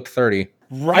though he looked 30.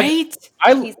 Right?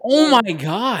 Oh my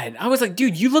god! I was like,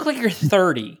 dude, you look like you're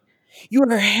 30. Your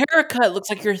haircut looks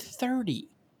like you're 30.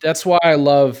 That's why I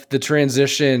love the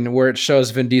transition where it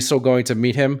shows Vin Diesel going to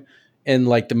meet him in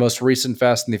like the most recent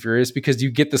Fast and the Furious, because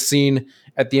you get the scene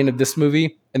at the end of this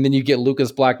movie, and then you get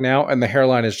Lucas Black now, and the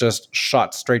hairline is just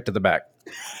shot straight to the back.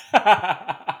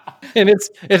 And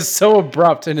it's so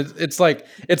abrupt, and it's like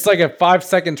a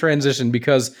 5-second transition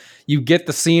because you get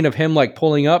the scene of him like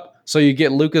pulling up, so you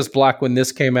get Lucas Black when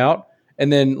this came out,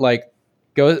 and then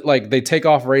they take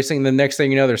off racing, and the next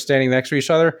thing you know, they're standing next to each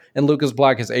other, and Lucas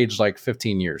Black has aged like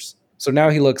 15 years. So now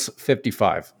he looks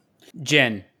 55.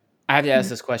 Jen, I have to ask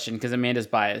this question because Amanda's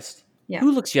biased. Yeah.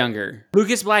 Who looks younger?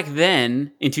 Lucas Black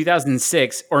then in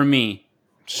 2006 or me?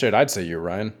 Shit, I'd say you,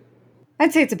 Ryan.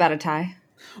 I'd say it's about a tie.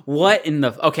 What in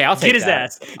the... Okay, I'll take Get his that.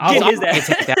 ass. I'll Get his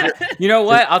take ass. that. You know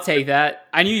what? I'll take that.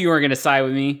 I knew you weren't going to side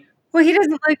with me. Well, he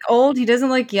doesn't look old. He doesn't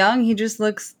look young. He just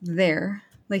looks there.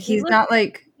 Like He he's looks- not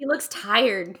like... He looks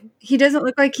tired. He doesn't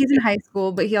look like he's in high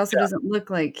school, but he also doesn't look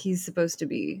like he's supposed to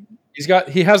be.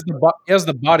 He has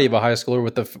the body of a high schooler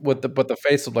with the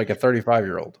face of like a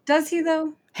 35-year-old. Does he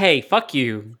though? Hey, fuck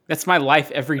you. That's my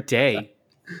life every day.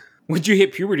 Would you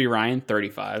hit puberty, Ryan?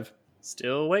 35.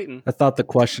 Still waiting. I thought the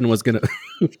question was gonna.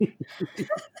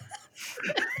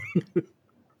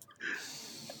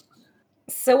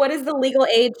 So what is the legal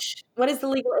age? What is the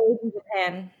legal age in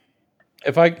Japan?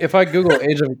 If I Google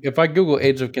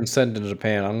age of consent in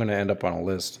Japan, I'm gonna end up on a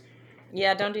list.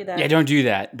 Yeah, don't do that. Yeah, don't do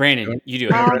that. Brandon, you do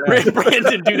it.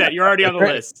 Brandon, do that. You're already on the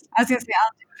list. I was gonna say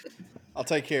I'll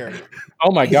take care of it.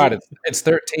 Oh my god, it's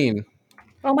 13.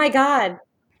 Oh my god.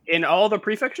 In all the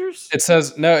prefectures? It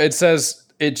says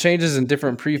it changes in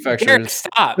different prefectures. Eric,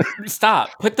 stop.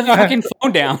 Put the fucking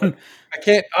phone down. I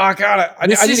can't. Oh god,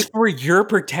 This is for your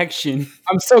protection.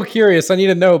 I'm so curious. I need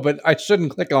to know, but I shouldn't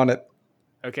click on it.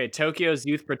 Okay, Tokyo's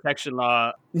youth protection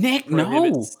law Nick, no.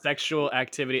 prohibits sexual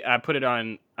activity. I put it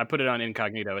on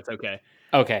incognito. It's okay.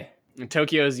 Okay.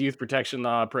 Tokyo's youth protection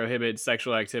law prohibits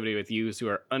sexual activity with youths who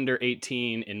are under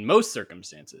 18 in most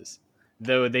circumstances,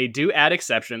 though they do add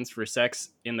exceptions for sex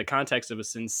in the context of a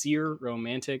sincere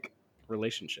romantic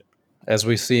relationship. As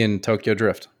we see in Tokyo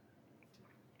Drift.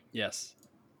 Yes,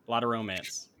 a lot of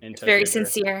romance in Tokyo Very Drift.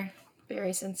 sincere.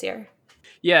 Very sincere.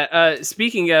 Yeah,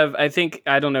 speaking of,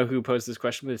 I don't know who posed this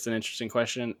question, but it's an interesting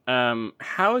question.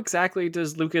 How exactly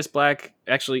does Lucas Black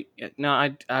actually...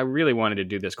 No, I really wanted to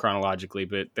do this chronologically,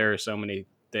 but there are so many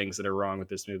things that are wrong with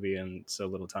this movie in so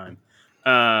little time.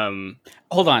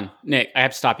 Hold on, Nick. I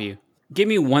have to stop you. Give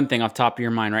me one thing off the top of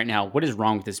your mind right now. What is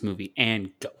wrong with this movie?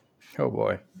 And go. Oh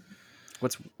boy.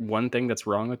 What's one thing that's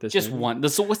wrong with this Just movie? one.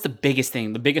 So what's the biggest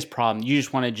thing? The biggest problem? You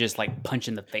just want to just like punch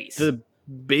in the face. The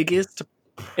biggest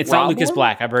It's not problem? Lucas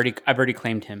Black. I've already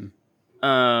claimed him. You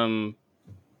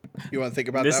want to think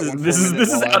about This that is one for this a is minute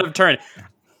this is while out of turn.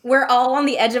 We're all on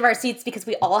the edge of our seats because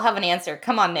we all have an answer.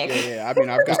 Come on, Nick. Yeah. I mean,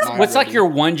 I've got mine. What's like ready. your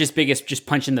one biggest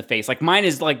punch in the face? Like mine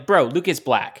is like, bro, Lucas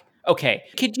Black. Okay,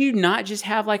 could you not just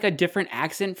have like a different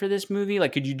accent for this movie?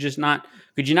 Like, could you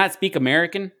not speak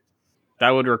American? That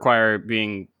would require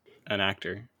being an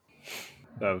actor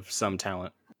of some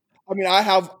talent. I mean, I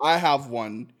have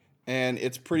one, and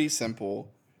it's pretty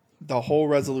simple. The whole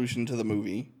resolution to the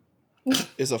movie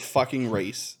is a fucking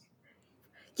race.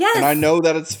 Yes. And I know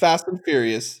that it's Fast and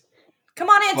Furious. Come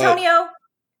on, Antonio.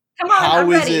 Come on. How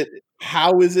I'm is ready. it?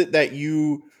 How is it that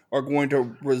you are going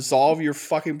to resolve your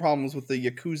fucking problems with the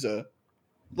Yakuza?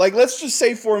 Like, let's just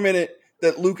say for a minute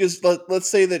that Lucas, let's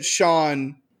say that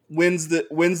Sean wins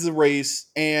the race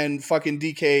and fucking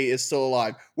DK is still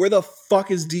alive. Where the fuck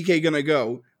is DK gonna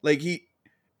go?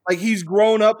 He's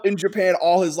grown up in Japan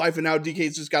all his life, and now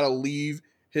DK's just got to leave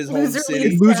his home Loser city.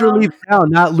 leaves Loser town. leaves town,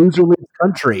 not loser leaves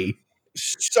country.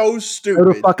 So Go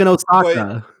stupid. to fucking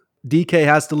Osaka. DK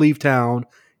has to leave town.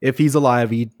 If he's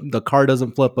alive, the car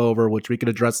doesn't flip over, which we could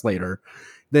address later.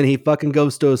 Then he fucking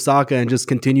goes to Osaka and just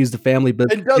continues the family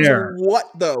business And does there. what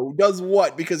though? Does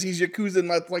what? Because he's Yakuza, and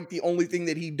that's like the only thing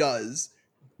that he does.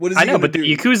 What is he I know, gonna but do?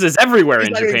 the Yakuza's everywhere He's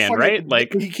in not gonna Japan, fucking- right?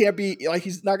 Like, he can't be like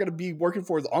he's not gonna be working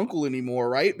for his uncle anymore,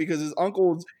 right? Because his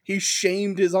uncle, he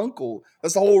shamed his uncle.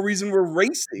 That's the whole reason we're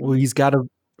racing. Well, he's got to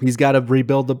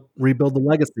rebuild the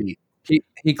legacy.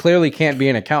 He clearly can't be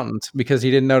an accountant because he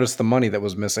didn't notice the money that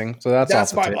was missing. So that's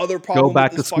That's off my the tape. other problem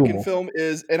back with this to fucking school. film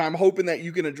is, and I'm hoping that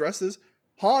you can address this.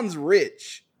 Han's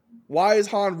rich. Why is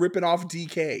Han ripping off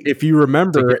DK? If you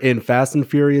remember in Fast and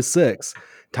Furious 6,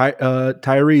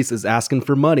 Tyrese is asking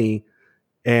for money,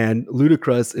 and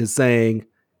Ludacris is saying,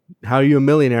 "How are you a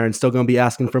millionaire and still going to be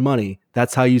asking for money?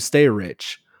 That's how you stay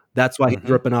rich." That's why he's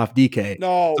ripping off DK.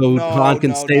 no, So no, Han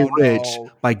can no, stay no, rich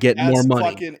no. by getting That's more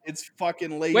money. it's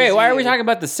fucking lazy. Wait, why are we talking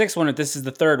about the sixth one if this is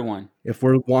the third one? If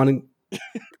we're wanting,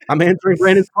 I'm answering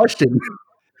Brandon's question.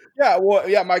 Yeah, well,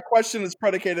 yeah. My question is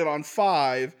predicated on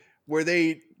 5, where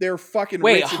they're fucking.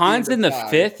 Wait, rich at the Han's end in of the 5.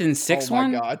 fifth and sixth Oh my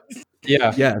one? god!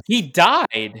 Yeah, Yes, He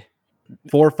died.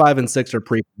 4, 5, and 6 are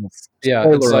prequels. yeah.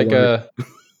 Spoiler It's like alert.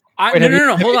 Wait, No, have you-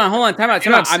 no. Hold on. Time out.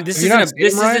 you not- This have you not isn't seen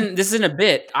them, Ryan? this isn't a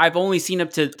bit. I've only seen up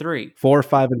to 3. 4,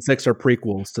 5, and 6 are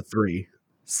prequels to 3.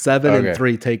 7 and Okay.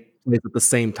 3 take place at the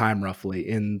same time, roughly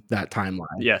in that timeline.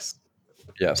 yes,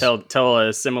 yes. tell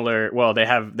a similar. Well, they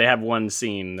have one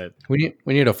scene that We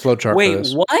need a flowchart for Wait,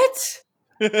 this. what?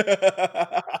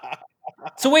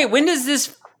 So wait, when does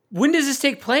this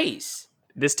take place?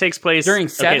 this takes place During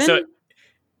 7? Okay, so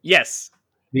yes,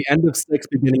 The end of 6,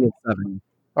 beginning of 7,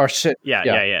 Oh shit. yeah.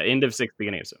 End of 6,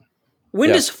 beginning of 7. When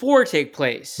Yeah. does 4 take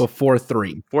place? before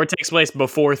 3. 4 takes place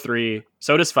before 3.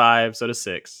 So does 5. So does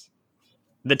 6.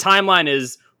 The timeline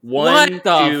is 1, What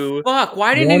the 2. fuck?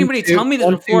 Why didn't 1, anybody 2, tell me this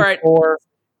 1, before? 2, 4,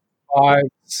 5,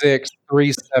 6,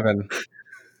 3, 7.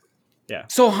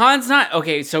 So Han's not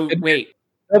okay. So wait,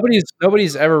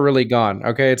 Nobody's ever really gone.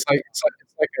 Okay, it's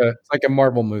like a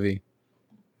Marvel movie.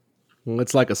 Well,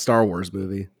 it's like a Star Wars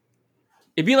movie.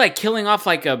 it'd be like killing off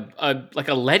like a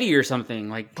Letty or something.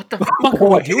 Like what the fuck are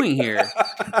we doing here?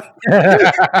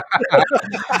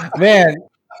 Man,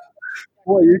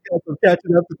 Boy, you got some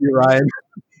catching up with you, Ryan.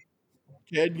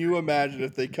 Can you imagine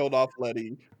if they killed off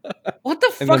Letty? What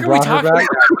the and fuck then are we brought her talking back.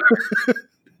 about?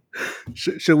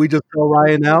 Should we just tell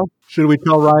Ryan now? Should we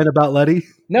tell Ryan about Letty?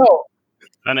 No,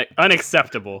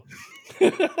 Unacceptable.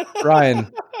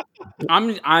 Ryan.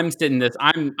 I'm sitting this.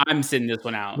 I'm sitting this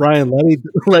one out. Ryan,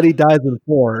 Letty dies in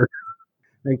 4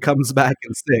 and comes back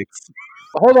in 6.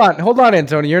 Hold on,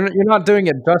 Antonio. You're not doing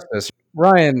it justice.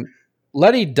 Ryan,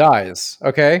 Letty dies,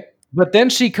 okay? But then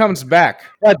she comes back.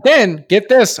 But then, get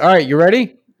this. All right, you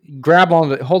ready?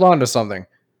 Hold on to something.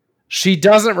 She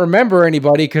doesn't remember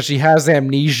anybody because she has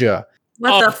amnesia.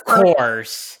 What the Of fuck?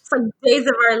 course. It's like Days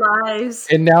of Our Lives.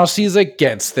 And now she's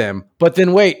against them. But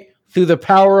then wait, through the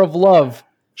power of love,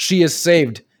 she is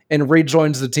saved and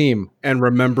rejoins the team. And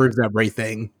remembers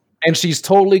everything. And she's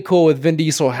totally cool with Vin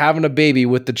Diesel having a baby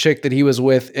with the chick that he was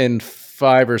with in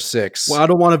 5 or 6. Well, I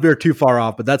don't want to veer too far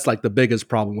off, but that's like the biggest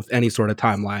problem with any sort of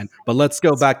timeline. But let's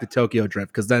go back to Tokyo Drift,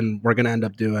 because then we're going to end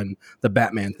up doing the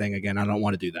Batman thing again. I don't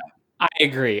want to do that. I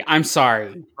agree. I'm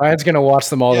sorry. Ryan's going to watch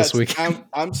them all this Yes, week.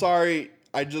 I'm sorry.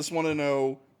 I just want to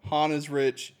know. Han is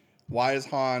rich. Why is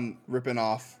Han ripping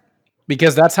off?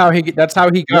 Because that's how he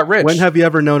got rich. When have you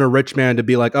ever known a rich man to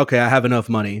be like, okay, I have enough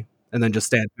money, and then just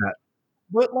stand pat?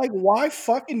 But like, why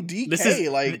fucking DK?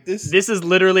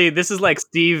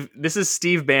 This is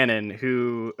Steve Bannon,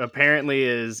 who apparently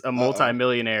is a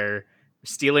multimillionaire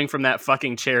stealing from that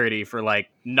fucking charity for like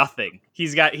nothing.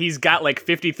 He's got like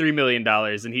 $53 million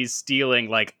and he's stealing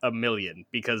like $1 million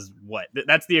because what?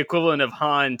 That's the equivalent of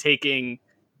Han taking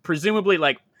presumably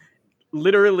like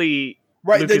literally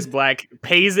Right, Lucas Black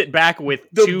pays it back with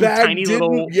the two bag tiny didn't,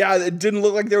 little. Yeah, it didn't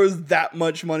look like there was that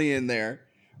much money in there.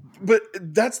 But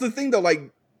that's the thing, though. Like,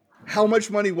 how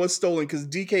much money was stolen? Because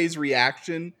DK's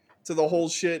reaction to the whole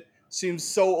shit seems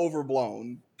so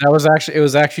overblown. it was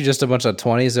actually just a bunch of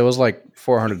 20s. It was like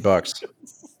 $400.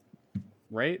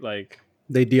 Right, like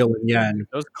They deal in yen.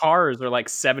 those cars are like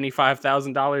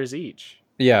 $75,000 each.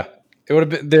 Yeah. It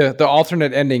would have been the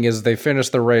alternate ending is they finish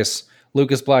the race,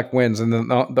 Lucas Black wins, and then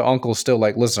the uncle's still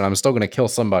like, listen, I'm still gonna kill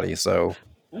somebody, so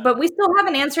But we still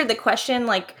haven't answered the question,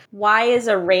 like, why is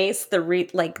a race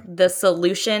the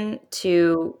solution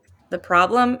to the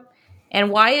problem? And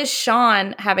why is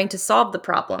Sean having to solve the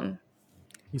problem?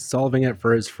 He's solving it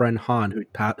for his friend Han,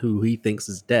 who he thinks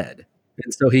is dead.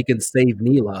 And so he can save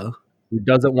Neela, who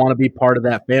doesn't want to be part of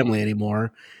that family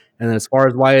anymore. And as far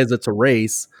as why is it's a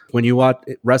race, when you watch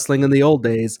wrestling in the old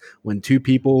days, when two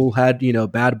people had,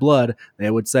 bad blood, they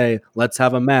would say, let's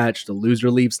have a match. The loser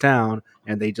leaves town.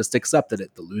 And they just accepted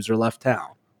it. The loser left town.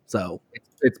 So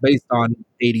it's based on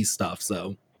 80s stuff.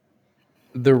 So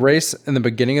The race in the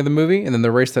beginning of the movie and then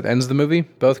the race that ends the movie,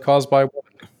 both caused by what?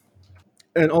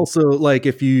 and also, like,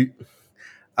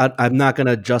 I'm not going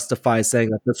to justify saying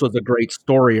that this was a great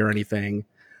story or anything,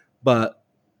 but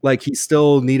like he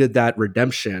still needed that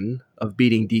redemption of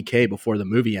beating DK before the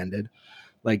movie ended.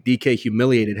 Like DK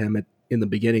humiliated him in the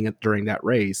beginning during that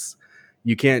race.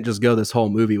 You can't just go this whole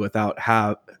movie without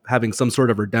having some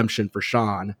sort of redemption for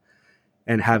Sean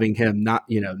and having him not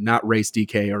race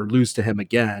DK or lose to him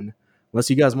again. Unless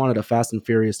you guys wanted a Fast and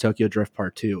Furious Tokyo Drift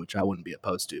Part 2, which I wouldn't be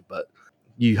opposed to, but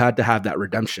you had to have that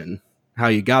redemption. How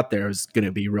you got there is going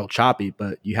to be real choppy,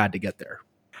 but you had to get there.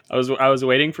 I was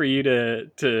waiting for you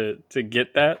to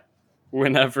get that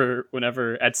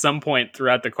whenever at some point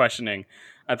throughout the questioning,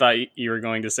 I thought you were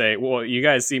going to say, "Well, you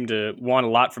guys seem to want a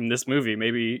lot from this movie.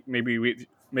 Maybe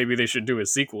they should do a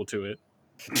sequel to it."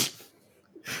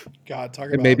 God,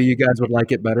 talking And about maybe you guys would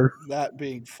like it better. that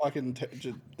being fucking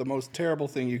just the most terrible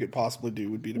thing you could possibly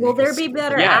do would be to Will make a there be sequel.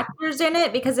 better Yeah. actors in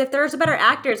it? Because if there's better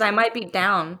actors, I might be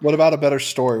down. What about a better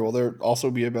story? Will there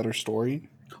also be a better story?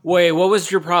 Wait, what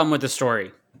was your problem with the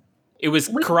story? It was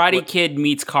Karate Kid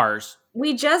meets Cars.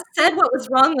 We just said what was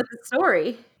wrong with the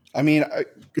story. I mean,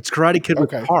 It's Karate Kid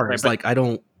Okay. with cars. Right,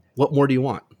 but- What more do you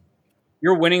want?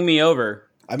 You're winning me over.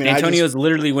 I mean, Antonio's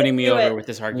literally winning me Do over it. with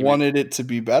this argument. wanted it to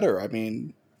be better. I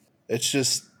mean, it's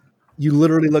just You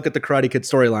literally look at the Karate Kid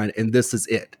storyline, and this is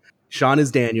it. Sean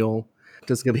is Daniel.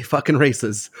 There's going to be fucking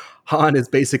races. Han is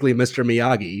basically Mr.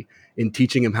 Miyagi in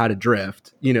teaching him how to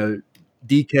drift.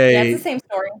 DK Yeah, it's the same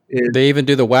story. They even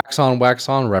do the wax on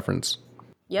reference.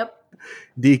 Yep.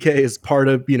 DK is part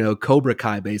of, Cobra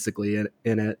Kai basically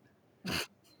in it.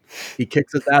 He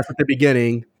kicks his ass at the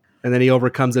beginning and then he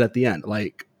overcomes it at the end.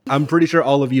 Like, I'm pretty sure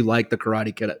all of you like the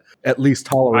Karate Kid, at least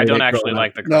tolerate I don't it actually growing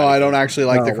like up. the. no. Karate I don't Kid. actually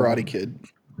like the No. Karate Kid.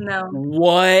 No.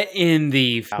 What in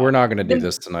the... We're not going to do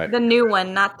this tonight. The new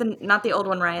one, not the old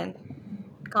one, Ryan.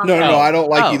 Calm No, down. no, I don't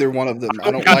like Oh. either one of them.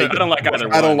 I don't I like. don't like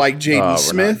either I don't one. like Jaden we're not-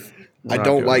 Smith. we're I not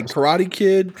don't doing like this. Karate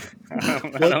Kid. I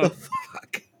What don't. the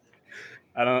fuck?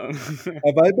 I don't.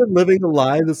 Have I been living a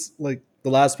lie the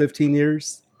last 15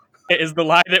 years? Is the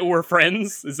lie that we're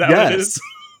friends? Is that what it is?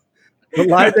 The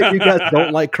lie that you guys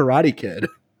don't like Karate Kid.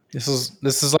 This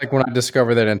is like when I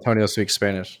discovered that Antonio speaks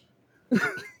Spanish.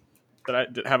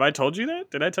 Have I told you that?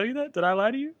 Did I tell you that? Did I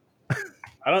lie to you?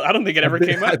 I don't think it ever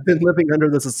came up. I've been living under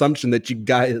this assumption that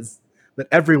that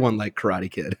everyone liked Karate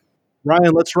Kid.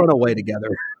 Ryan, let's run away together.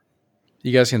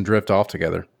 You guys can drift off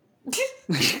together.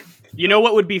 You know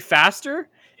what would be faster?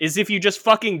 Is if you just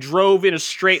fucking drove in a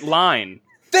straight line.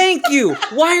 Thank you.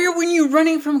 When you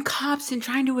running from cops and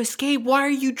trying to escape, why are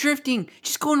you drifting?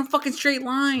 Just go in a fucking straight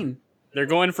line. They're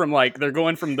going from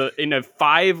in a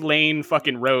 5-lane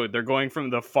fucking road. They're going from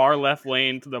the far left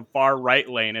lane to the far right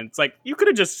lane. And it's like, you could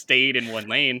have just stayed in one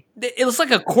lane. It looks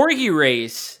like a corgi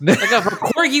race. Like if a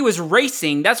corgi was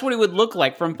racing, that's what it would look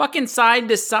like. From fucking side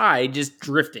to side, just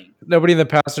drifting. Nobody in the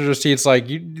passenger seat's like,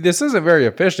 this isn't very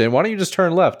efficient. Why don't you just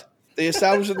turn left? They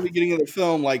established at the beginning of the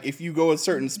film, like, if you go a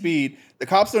certain speed, the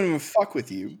cops don't even fuck with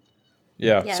you.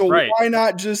 Yeah. Yeah. So Right. why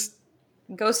not just?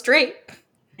 Go straight.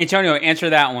 Antonio, answer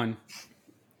that one.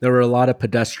 There were a lot of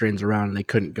pedestrians around and they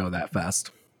couldn't go that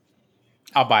fast.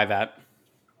 I'll buy that.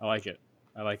 I like it.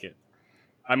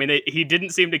 I mean, he didn't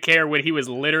seem to care when he was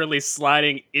literally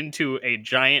sliding into a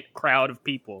giant crowd of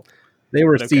people. They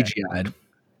were Okay. CGI'd.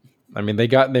 I mean,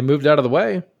 they moved out of the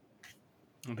way.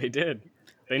 They did.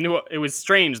 They knew it was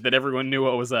strange that everyone knew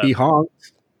what was up. He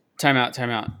honked. Time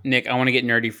out. Nick, I want to get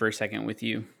nerdy for a second with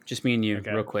you. Just me and you,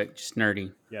 Okay. real quick. Just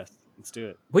nerdy. Yes, let's do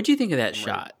it. What'd you think of that I'm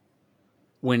ready. shot?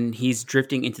 When he's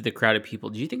drifting into the crowd of people,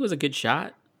 do you think it was a good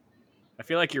shot? I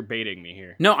feel like you're baiting me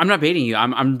here. No, I'm not baiting you.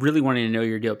 I'm really wanting to know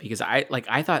your deal because I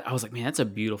was like, man, that's a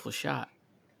beautiful shot.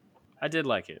 I did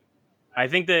like it. I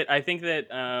think that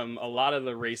a lot of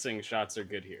the racing shots are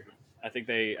good here. I think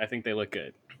they look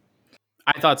good.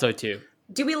 I thought so too.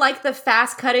 Do we like the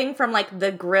fast cutting from like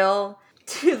the grill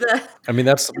to the I mean,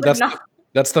 that's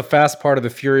the fast part of the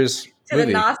Furious to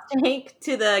movie. the nos tank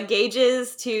to the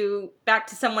gauges to back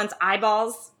to someone's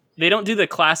eyeballs? They don't do the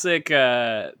classic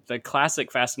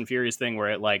Fast and Furious thing where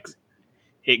it like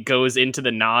it goes into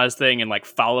the Nas thing and like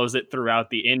follows it throughout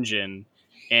the engine,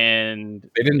 and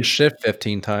They didn't shift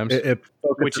 15 times. It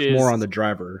Which focuses more is- on the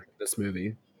driver. This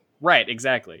movie. right,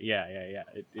 exactly, yeah.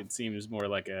 It seems more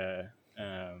like a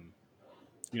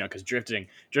because drifting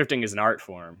is an art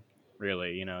form,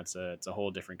 really. It's a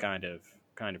whole different kind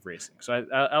of racing. So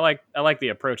I like the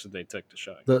approach that they took to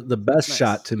showing. The best Nice.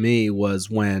 shot to me was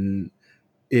when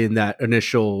in that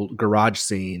initial garage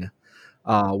scene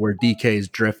where DK's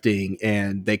drifting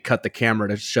and they cut the camera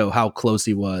to show how close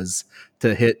he was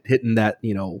to hitting that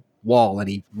wall, and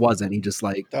he wasn't. He just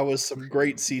like That was some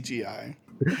great CGI.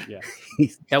 Yeah.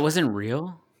 That wasn't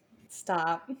real.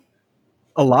 Stop.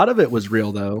 A lot of it was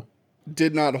real though.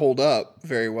 Did not hold up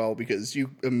very well because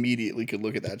you immediately could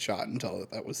look at that shot and tell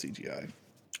that was CGI.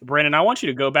 Brandon, I want you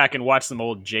to go back and watch some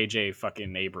old JJ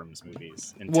fucking Abrams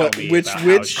movies and tell me Which about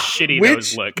how shitty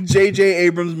those look. J.J.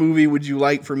 Abrams movie would you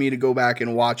like for me to go back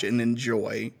and watch and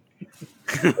enjoy?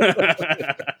 Because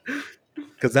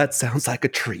that sounds like a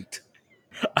treat.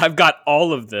 I've got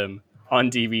all of them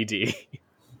on DVD.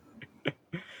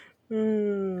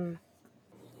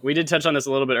 We did touch on this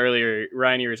a little bit earlier.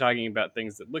 Ryan, you were talking about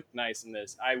things that looked nice in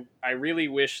this. I really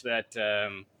wish that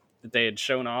that they had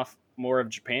shown off more of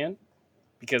Japan,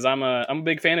 because I'm a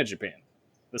big fan of Japan.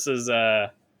 This is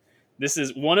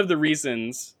one of the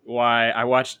reasons why I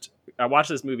watched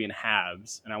this movie in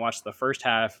halves, and I watched the first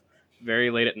half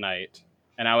very late at night,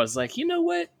 and I was like, you know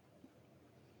what?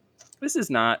 This is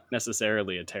not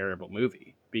necessarily a terrible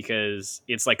movie, because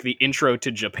it's like the intro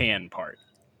to Japan part.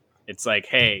 It's like,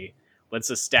 hey, let's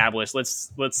set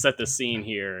the scene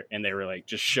here, and they were like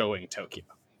just showing Tokyo.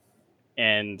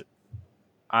 And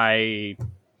I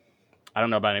don't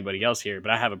know about anybody else here,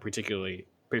 but I have a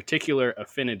particular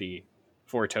affinity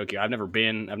for Tokyo. I've never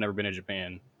been to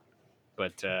Japan,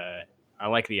 but I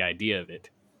like the idea of it.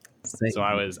 So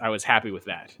I was happy with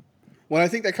that. Well, I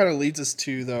think that kind of leads us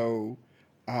to, though,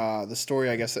 the story,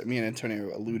 I guess, that me and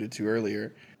Antonio alluded to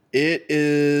earlier. It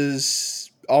is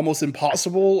almost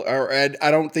impossible, and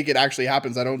I don't think it actually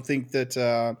happens. I don't think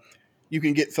that you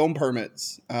can get film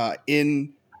permits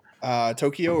in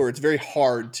Tokyo, or it's very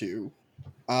hard to.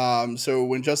 So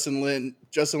when Justin Lin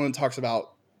talks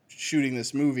about shooting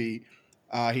this movie,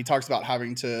 he talks about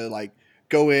having to like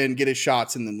go in, get his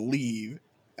shots, and then leave.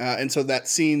 And so that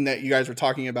scene that you guys were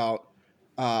talking about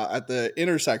at the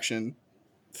intersection,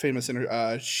 famous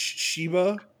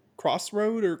Shiba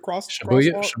Crossroad or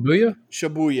Shibuya?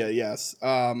 Shibuya, yes.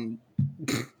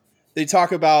 They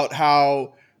talk about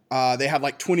how they had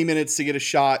like 20 minutes to get a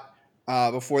shot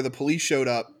before the police showed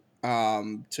up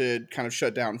to kind of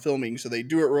shut down filming. So they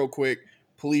do it real quick.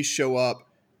 Police show up,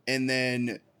 and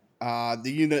then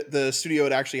the studio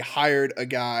had actually hired a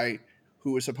guy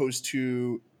who was supposed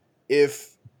to,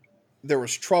 if there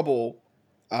was trouble,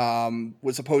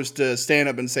 was supposed to stand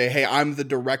up and say, "Hey, I'm the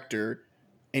director,"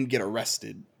 and get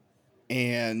arrested.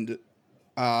 And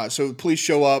so the police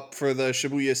show up for the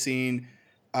Shibuya scene.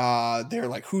 They're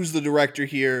like, "Who's the director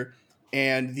here?"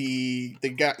 And the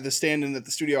stand-in that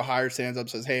the studio hired stands up,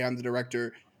 says, "Hey, I'm the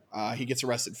director." He gets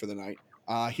arrested for the night.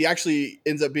 He actually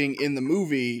ends up being in the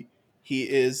movie. He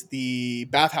is the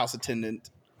bathhouse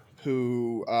attendant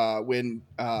who, when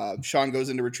Sean goes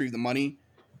in to retrieve the money,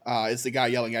 is the guy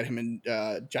yelling at him in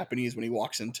Japanese when he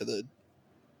walks into the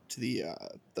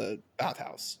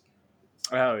bathhouse.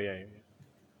 Oh yeah.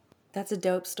 That's a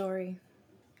dope story.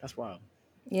 That's wild.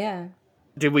 Yeah.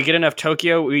 Did we get enough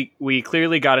Tokyo? We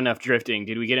clearly got enough drifting.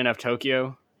 Did we get enough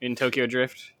Tokyo in Tokyo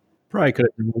Drift? Probably could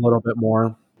have done a little bit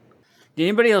more. Did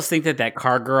anybody else think that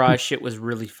car garage shit was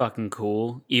really fucking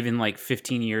cool, even like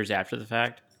 15 years after the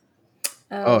fact?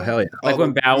 Oh hell yeah! Like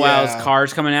when Bow Wow's yeah.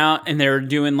 car's coming out and they're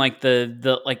doing like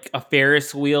the like a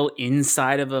Ferris wheel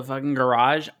inside of a fucking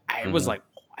garage. I was like,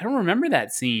 I don't remember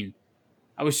that scene.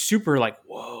 I was super like,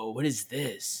 whoa, what is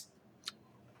this?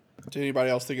 Did anybody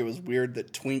else think it was weird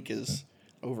that Twink is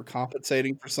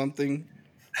overcompensating for something?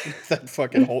 That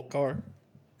fucking Hulk car.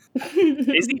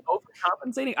 Is he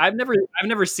overcompensating? I've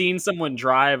never seen someone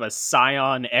drive a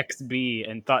Scion XB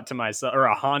and thought to myself, or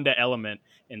a Honda Element,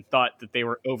 and thought that they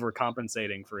were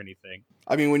overcompensating for anything.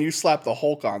 I mean, when you slap the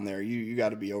Hulk on there, you got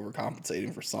to be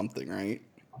overcompensating for something, right?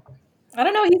 I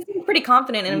don't know. He seems pretty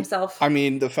confident in himself. I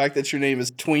mean, the fact that your name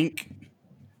is Twink.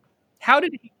 How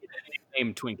did he get a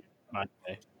nickname Twink? By the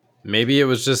way? Maybe it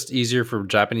was just easier for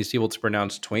Japanese people to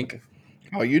pronounce twink.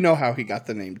 Oh, you know how he got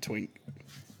the name Twink.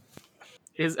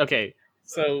 Okay.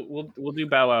 So we'll do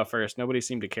Bow Wow first. Nobody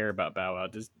seemed to care about Bow Wow.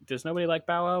 Does nobody like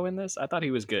Bow Wow in this? I thought he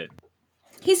was good.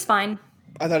 He's fine.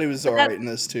 I thought he was all right in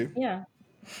this too. Yeah.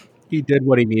 He did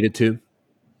what he needed to.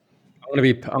 I'm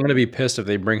gonna be pissed if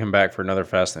they bring him back for another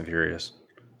Fast and Furious.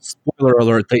 Spoiler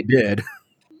alert: they did.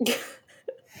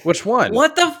 Which one?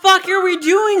 What the fuck are we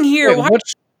doing here? Wait, Why-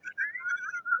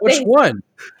 which They- one?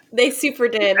 They super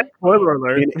did. Spoiler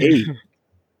alert. In 8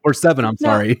 or 7, I'm No.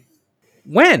 sorry.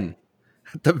 When?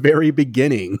 At the very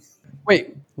beginning.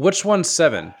 Wait, which one's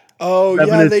 7? Oh 7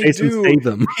 yeah, is they Jason do.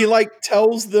 Statham. He like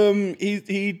tells them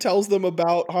he tells them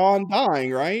about Han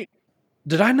dying, right?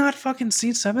 Did I not fucking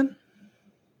see 7?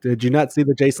 Did you not see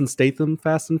the Jason Statham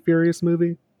Fast and Furious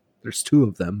movie? There's 2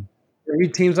 of them. He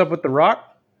teams up with The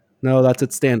Rock? No, that's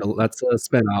its standalone. That's a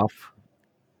spinoff.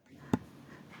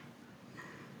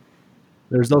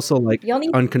 There's also like Y'all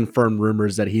need- unconfirmed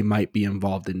rumors that he might be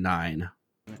involved in 9.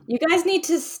 You guys need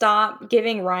to stop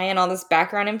giving Ryan all this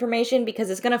background information because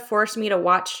it's going to force me to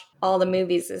watch all the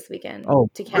movies this weekend. Oh,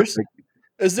 to catch. There's-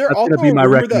 Is there That's also gonna be a my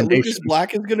rumor that Lucas recommendation.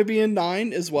 Black is going to be in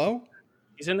 9 as well?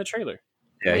 He's in the trailer.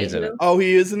 Yeah, he's in it. Oh,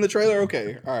 he is in the trailer.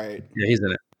 Okay, all right. Yeah, he's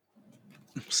in it.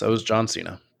 So is John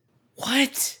Cena.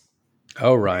 What?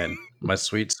 Oh, Ryan, my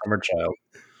sweet summer child.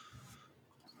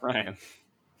 Ryan.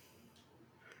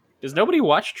 Does nobody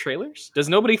watch trailers? Does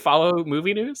nobody follow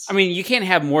movie news? I mean, you can't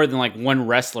have more than like one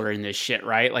wrestler in this shit,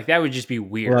 right? Like that would just be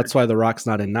weird. Well, that's why The Rock's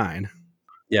not in 9.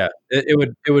 Yeah, it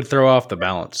would throw off the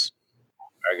balance. All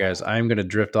right, guys, I'm gonna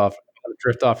drift off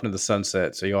into the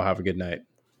sunset. So y'all have a good night.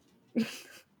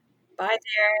 Bye,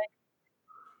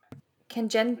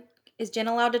 Derek. Is Jen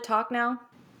allowed to talk now?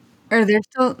 Are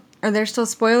there still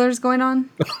spoilers going on?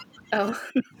 Oh,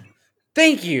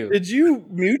 Thank you. Did you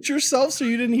mute yourself so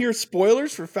you didn't hear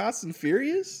spoilers for Fast and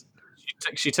Furious?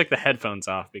 She took the headphones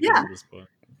off because Yeah. of the spoiler.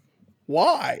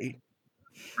 Why?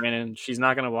 Brandon, she's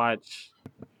not gonna watch.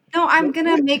 No, I'm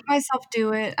gonna make myself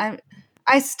do it.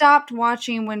 I stopped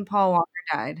watching when Paul Walker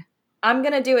died. I'm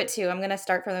going to do it too. I'm going to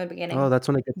start from the beginning. Oh, that's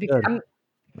when it gets Because good.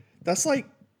 That's like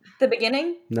The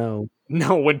beginning? No.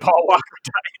 No, when Paul Walker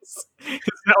dies.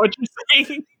 Is that what you're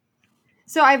saying?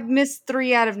 So I've missed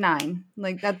 3 out of 9.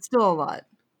 Like that's still a lot.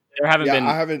 There haven't yeah,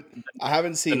 been. I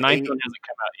haven't the seen ninth 8. one hasn't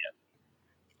come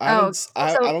out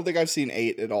yet. I don't think I've seen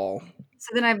 8 at all. So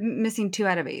then I'm missing 2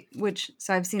 out of 8,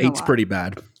 so I've seen 8's a lot. pretty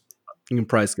bad. You can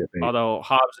probably skip 8. Although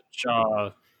Hobbs and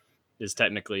Shaw is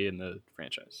technically in the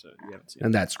franchise, so you haven't seen it.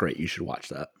 And that's great. You should watch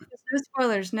that. No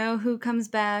spoilers. No who comes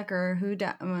back or who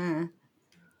died.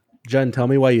 Jen, tell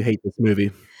me why you hate this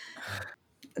movie.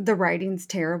 The writing's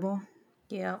terrible.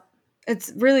 Yep.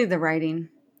 It's really the writing.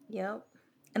 Yep.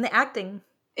 And the acting.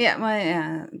 Yeah, well,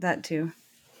 yeah, that too.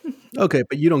 Okay,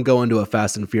 but you don't go into a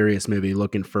Fast and Furious movie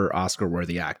looking for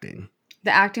Oscar-worthy acting.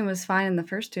 The acting was fine in the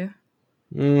first 2.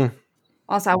 Mm,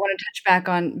 Also, I want to touch back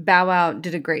on Bow Wow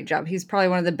did a great job. He's probably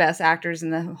one of the best actors in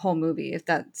the whole movie, if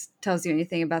that tells you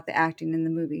anything about the acting in the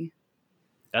movie.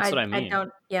 That's what I mean. I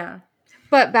don't, yeah.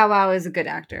 But Bow Wow is a good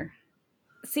actor.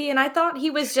 See, and I thought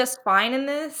he was just fine in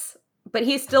this, but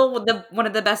he's still one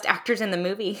of the best actors in the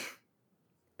movie.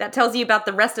 That tells you about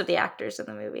the rest of the actors in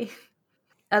the movie.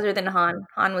 Other than Han.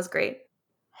 Han was great.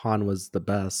 Han was the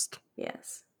best.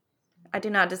 Yes. I do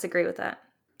not disagree with that.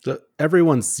 So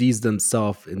everyone sees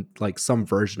themselves in like some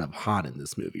version of Han in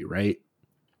this movie, right?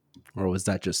 Or was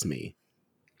that just me?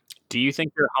 Do you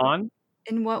think you're Han?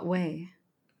 In what way?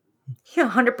 Yeah,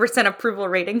 100% approval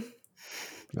rating.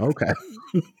 Okay.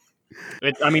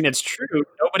 I mean, it's true.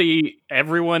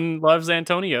 Everyone loves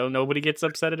Antonio. Nobody gets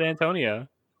upset at Antonio.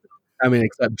 I mean,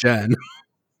 except Jen.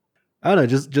 I don't know,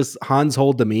 just Han's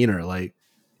whole demeanor, like,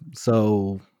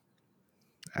 so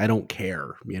I don't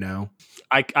care, you know?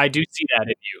 I do see that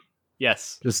in you.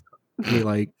 Yes. Just me,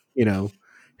 like, you know,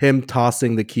 him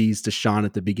tossing the keys to Sean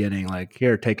at the beginning, like,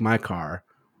 here, take my car,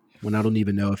 when I don't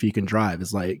even know if he can drive.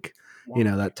 Is like, you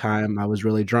know, that time I was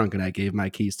really drunk and I gave my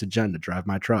keys to Jen to drive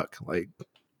my truck. Like,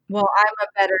 Well, I'm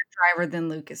a better driver than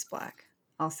Lucas Black.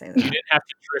 I'll say You that. didn't have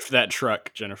to drift that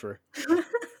truck, Jennifer.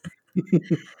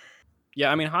 Yeah,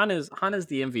 I mean Han is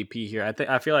the MVP here.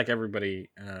 I feel like everybody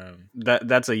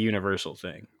that's a universal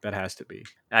thing. That has to be.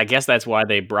 I guess that's why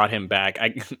they brought him back.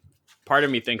 Part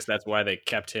of me thinks that's why they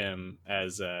kept him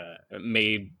as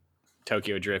made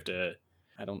Tokyo Drift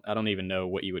I don't even know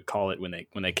what you would call it when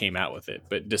they came out with it,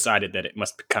 but decided that it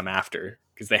must come after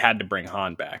because they had to bring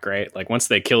Han back, right? Like once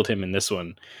they killed him in this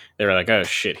one, they were like, "Oh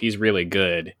shit, he's really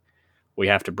good. We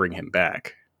have to bring him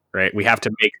back." Right? We have to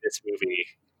make this movie,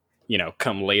 you know,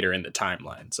 come later in the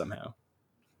timeline somehow.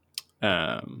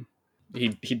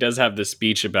 He does have this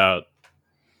speech about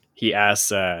he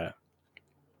asks I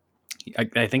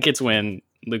think it's when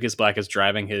Lucas Black is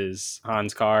driving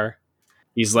Han's car.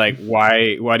 He's like,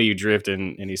 why do you drift?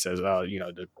 And he says, oh, you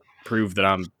know, to prove that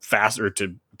I'm faster,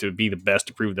 to be the best,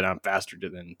 to prove that I'm faster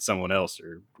than someone else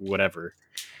or whatever.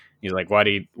 He's like, why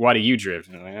do you drift?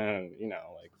 And I'm like, you know,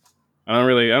 like I don't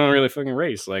really fucking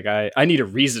race. Like I need a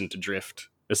reason to drift,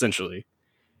 essentially.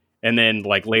 And then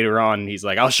like later on, he's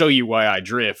like, I'll show you why I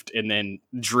drift, and then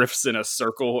drifts in a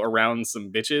circle around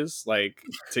some bitches, like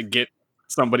to get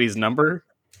somebody's number.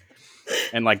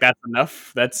 And like that's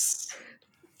enough.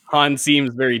 Han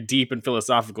seems very deep and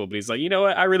philosophical, but he's like, you know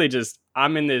what?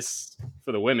 I'm in this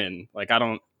for the women. Like I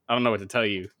don't know what to tell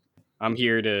you. I'm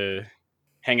here to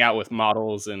hang out with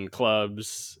models and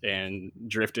clubs and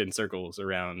drift in circles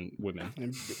around women.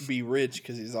 And be rich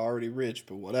because he's already rich,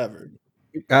 but whatever.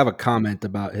 I have a comment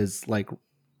about his like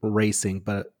racing,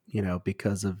 but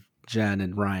because of Jen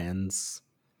and Ryan's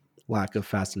lack of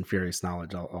Fast and Furious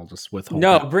knowledge, I'll just withhold.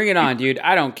 No, that. bring it on, dude.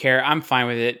 I don't care. I'm fine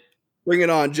with it. Bring it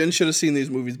on. Jen should have seen these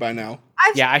movies by now.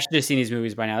 Yeah, I should have seen these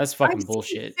movies by now. That's fucking I've seen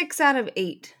bullshit. 6 out of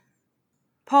 8.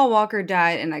 Paul Walker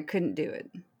died, and I couldn't do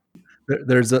it.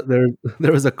 There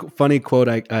was a funny quote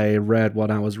I read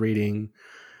when I was reading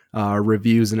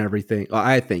reviews and everything. Well,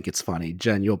 I think it's funny.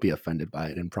 Jen, you'll be offended by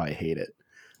it and probably hate it.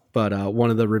 But one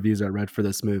of the reviews I read for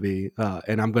this movie,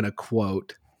 and I'm going to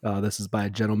quote, this is by a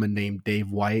gentleman named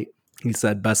Dave White. He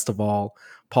said, best of all,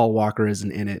 Paul Walker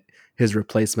isn't in it. His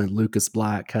replacement, Lucas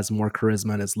Black, has more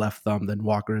charisma in his left thumb than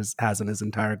Walker has in his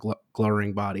entire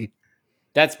glowing body.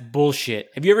 That's bullshit.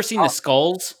 Have you ever seen The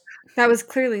Skulls? That was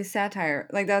clearly satire.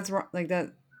 Like that's wrong. Like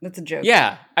that's a joke.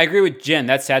 Yeah, I agree with Jen.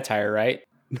 That's satire, right?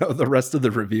 No, the rest of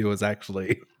the review was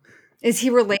actually... Is he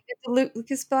related to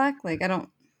Lucas Black? Like I don't.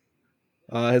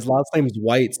 His last name is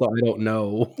White, so I don't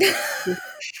know.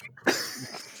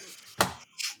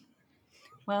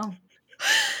 Well,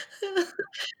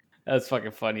 That's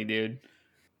fucking funny, dude.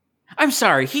 I'm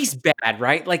sorry, he's bad,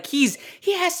 right? Like he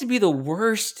has to be the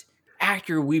worst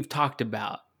actor we've talked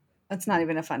about. that's not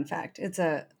even a fun fact.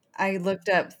 I looked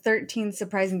up 13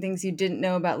 surprising things you didn't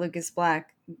know about Lucas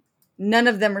Black. None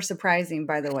of them are surprising,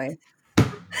 by the way.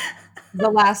 The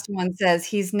last one says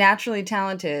he's naturally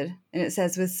talented, and it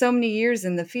says with so many years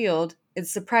in the field,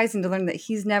 it's surprising to learn that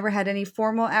he's never had any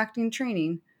formal acting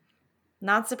training.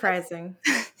 Not surprising.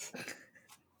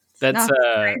 That's Not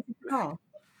surprising at all.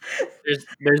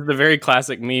 there's the very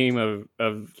classic meme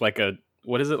of like a,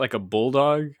 what is it, like a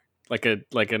bulldog, like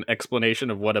an explanation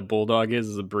of what a bulldog is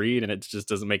as a breed, and it just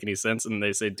doesn't make any sense. And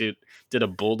they say, did a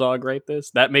bulldog write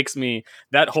this? That makes me,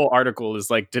 that whole article is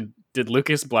like, did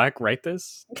Lucas Black write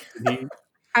this?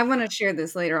 I want to share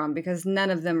this later on because none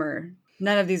of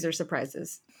these are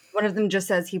surprises. One of them just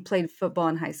says he played football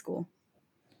in high school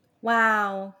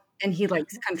Wow. and he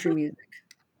likes country music.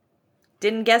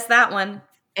 Didn't guess that one.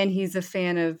 And he's a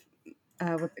fan of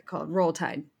what's it called? Roll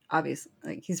Tide, obviously.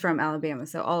 Like he's from Alabama,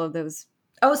 so all of those.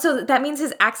 Oh, so that means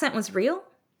his accent was real?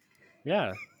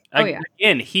 Yeah. Oh, yeah.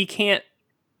 Again, he can't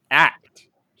act.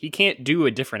 He can't do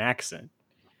a different accent.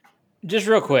 Just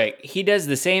real quick, he does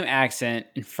the same accent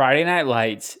in Friday Night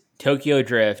Lights, Tokyo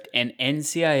Drift, and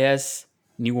NCIS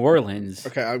New Orleans.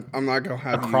 Okay, I'm not gonna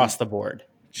have across you the board.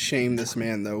 shame this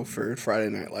man though for Friday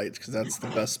Night Lights because that's the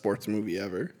best sports movie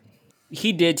ever.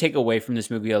 He did take away from this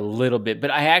movie a little bit,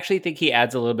 but I actually think he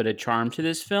adds a little bit of charm to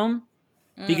this film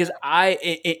because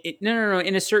no,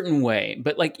 in a certain way.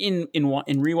 But like in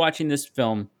rewatching this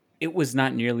film, it was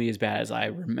not nearly as bad as I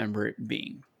remember it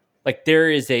being. Like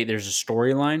there's a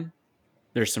storyline,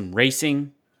 there's some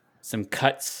racing, some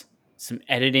cuts, some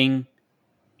editing.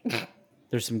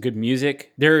 There's some good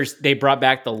music. They brought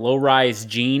back the low-rise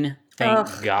Gene.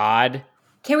 Thank God.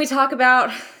 Can we talk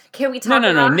about?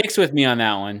 No. Nick's with me on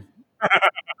that one.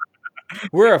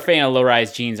 We're a fan of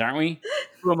low-rise jeans, aren't we?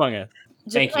 Who among us?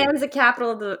 Thank you. Japan's the capital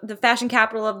of the fashion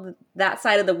capital of that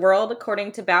side of the world,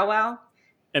 according to Bow Wow.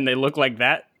 And they look like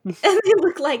that? And they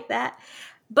look like that.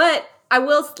 But I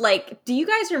will, like, do you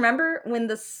guys remember when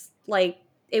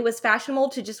it was fashionable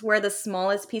to just wear the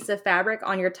smallest piece of fabric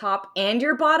on your top and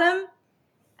your bottom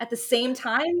at the same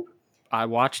time? I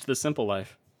watched The Simple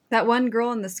Life. That one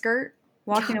girl in the skirt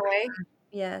walking away.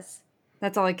 Yes.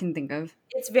 That's all I can think of.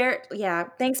 It's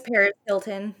thanks Paris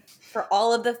Hilton for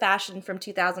all of the fashion from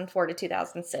 2004 to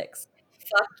 2006.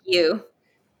 Fuck you.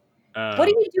 What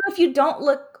do you do if you don't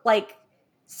look like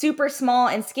super small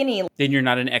and skinny? Then you're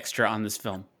not an extra on this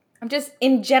film. I'm just,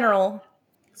 in general,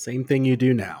 Same thing you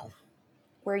do now.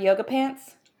 wear yoga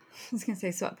pants. I was gonna say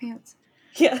sweatpants.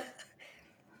 Yeah.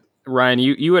 Ryan,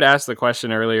 you had asked the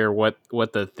question earlier, what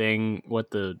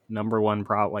the number one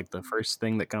problem, like the first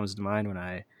thing that comes to mind when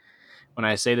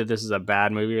I say that this is a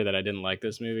bad movie or that I didn't like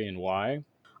this movie and why.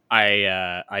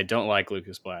 I don't like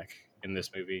Lucas Black in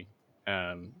this movie.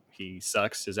 He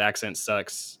sucks. His accent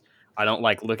sucks. I don't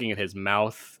like looking at his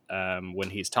mouth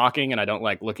when he's talking, and I don't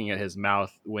like looking at his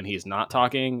mouth when he's not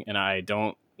talking, and I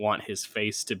don't want his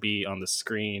face to be on the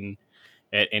screen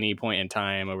at any point in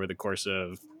time over the course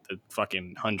of the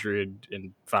fucking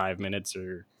 105 minutes.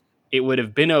 Or it would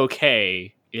have been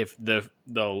okay if the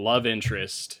love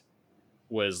interest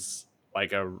was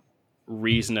like a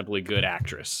reasonably good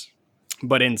actress.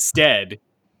 But instead,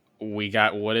 we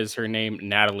got, what is her name?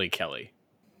 Natalie Kelly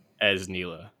as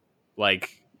Neela.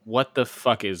 Like, what the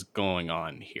fuck is going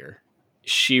on here?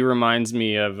 She reminds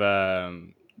me of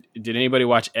did anybody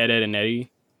watch Ed, Ed and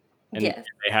Eddie? And Yes.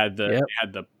 they had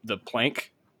the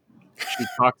plank. She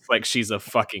talks like she's a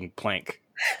fucking plank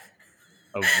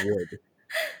of wood.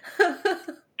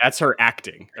 That's her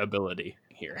acting ability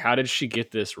here. How did she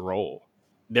get this role?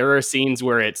 There are scenes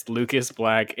where it's Lucas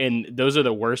Black, and those are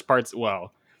the worst parts.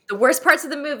 Well, The worst parts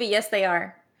of the movie, yes, they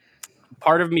are.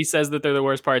 part of me says that they're the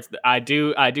worst parts. I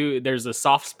do. There's a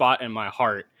soft spot in my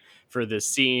heart for this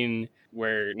scene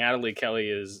where Natalie Kelly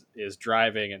is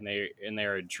driving and they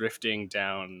are drifting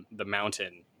down the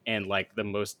mountain, and like the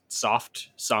most soft,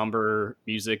 somber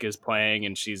music is playing,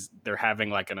 and they're having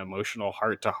like an emotional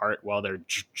heart to heart while they're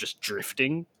just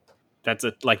drifting. That's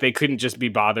like they couldn't just be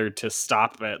bothered to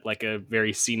stop at like a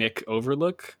very scenic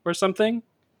overlook or something.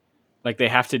 Like they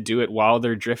have to do it while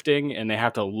they're drifting, and they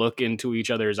have to look into each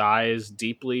other's eyes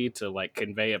deeply to like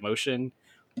convey emotion,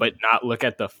 but not look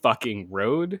at the fucking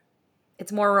road.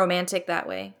 It's more romantic that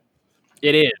way.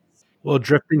 It is. Well,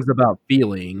 drifting's about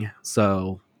feeling,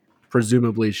 so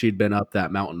presumably she'd been up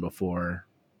that mountain before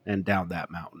and down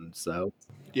that mountain. So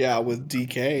Yeah, with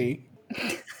DK.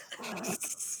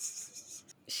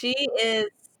 She is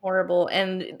horrible,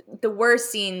 and the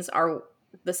worst scenes are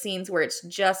the scenes where it's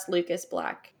just Lucas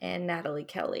Black and Natalie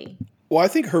Kelly. Well, I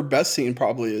think her best scene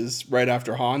probably is right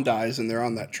after Han dies and they're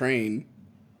on that train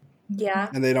Yeah.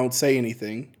 and they don't say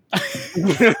anything.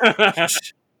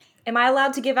 Am I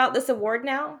allowed to give out this award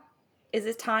now? Is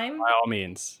it time? By all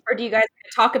means. Or do you guys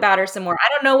talk about her some more? I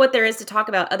don't know what there is to talk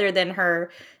about other than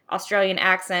her Australian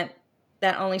accent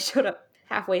that only showed up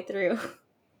halfway through. do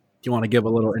you want to give a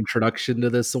little introduction to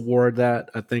this award that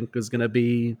I think is going to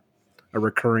be a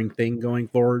recurring thing going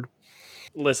forward?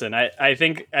 Listen, I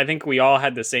think we all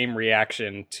had the same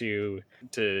reaction to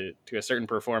a certain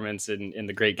performance in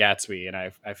The Great Gatsby, and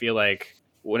I feel like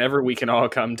whenever we can all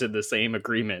come to the same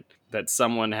agreement that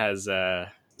someone has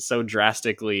so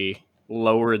drastically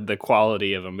lowered the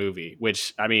quality of a movie,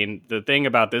 which, I mean, the thing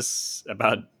about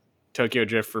Tokyo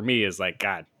Drift for me is like,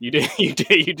 God, you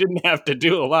didn't have to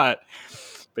do a lot,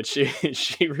 but she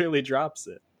really drops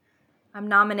it. I'm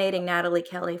nominating Natalie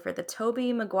Kelly for the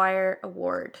Tobey Maguire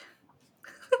Award.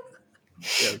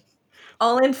 Yeah.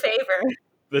 All in favor.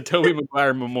 The Tobey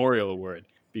Maguire Memorial Award,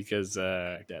 because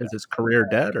Is his career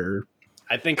dead, or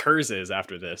I think hers is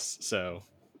after this. So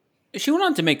She went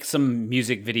on to make some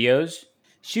music videos.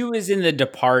 She was in The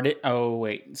Departed. Oh,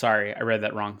 wait. Sorry. I read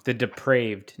that wrong. The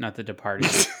Depraved, not The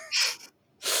Departed.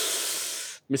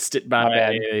 missed it My by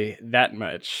bad. that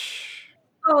much.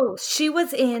 Oh, she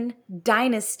was in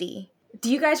Dynasty.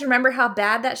 Do you guys remember how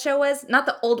bad that show was? Not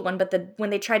the old one, but when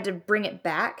they tried to bring it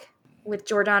back with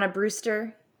Jordana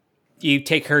Brewster. You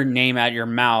take her name out of your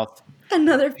mouth.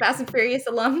 Another Fast and Furious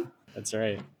alum. That's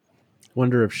right.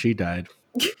 wonder if she died?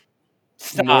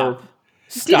 Stop. More-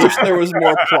 Stop. Wish there was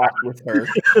more plot with her.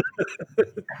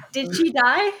 Did she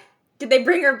die? Did they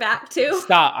bring her back too?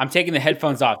 Stop. I'm taking the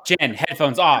headphones off. Jen,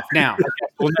 headphones off now.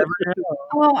 We'll never know.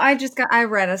 Oh, I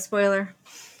read a spoiler.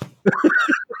 What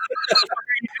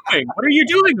are you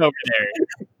doing over there?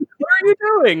 What are you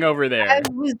doing over I there?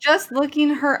 was just looking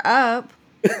her up.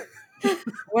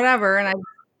 Whatever, and I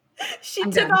She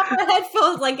I'm took done. off her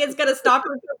headphones like it's gonna stop her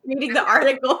from reading the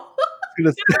article.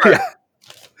 Yeah.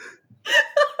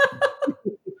 What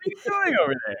are you doing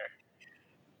over there?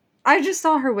 I just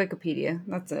saw her Wikipedia.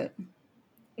 That's it.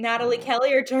 Natalie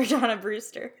Kelly or Jordana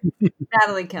Brewster?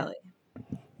 Natalie Kelly.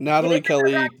 Natalie Did they bring her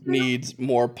Kelly back too? needs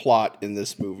more plot in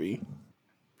this movie.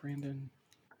 Brandon.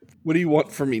 What do you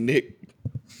want from me, Nick?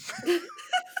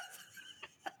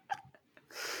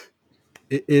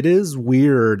 It is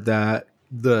weird that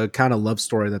the kind of love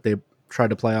story that they tried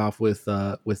to play off with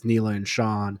Neela and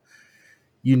Sean,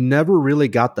 you never really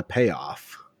got the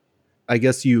payoff. I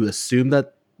guess you assume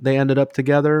that they ended up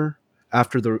together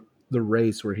after the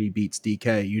race where he beats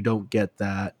DK. You don't get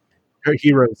that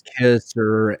hero's kiss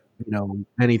or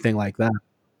anything like that.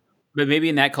 But maybe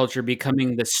in that culture,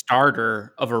 becoming the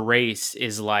starter of a race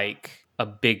is like a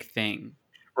big thing.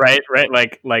 Right.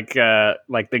 Like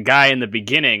the guy in the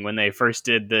beginning when they first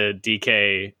did the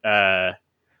DK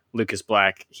Lucas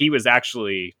Black, he was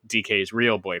actually DK's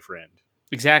real boyfriend.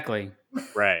 Exactly.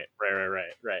 Right.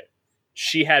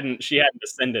 She hadn't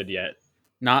ascended yet.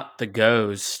 Not the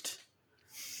ghost.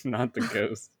 Not the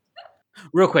ghost.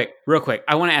 Real quick.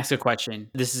 I want to ask a question.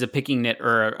 This is a picking nit,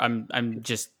 or I'm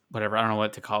just whatever. I don't know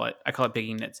what to call it. I call it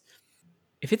picking nits.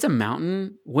 If it's a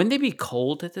mountain, wouldn't they be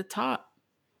cold at the top?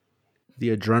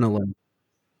 The adrenaline.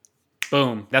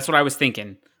 Boom. That's what I was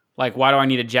thinking. Like, why do I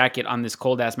need a jacket on this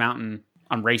cold ass mountain?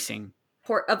 I'm racing.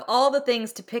 Of all the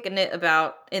things to pick a nit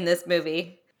about in this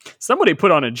movie, Somebody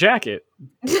put on a jacket.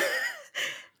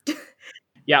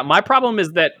 Yeah, my problem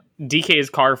is that DK's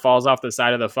car falls off the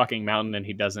side of the fucking mountain and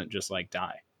he doesn't just like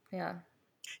die. yeah.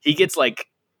 He gets like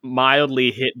mildly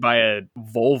hit by a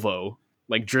Volvo,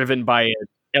 like driven by an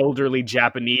elderly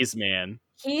Japanese man.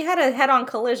 He had a head-on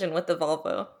collision with the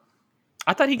Volvo.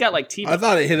 I thought he got like T. I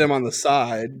thought it hit him on the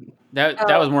side. That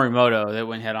was Morimoto that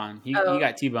went head on. He Oh.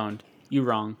 got T-boned. You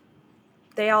wrong.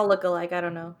 They all look alike. I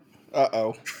don't know.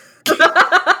 Uh-oh.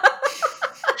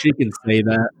 She can say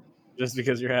that. Just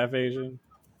because you're half Asian.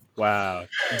 Wow.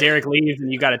 Derek leaves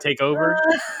and you got to take over.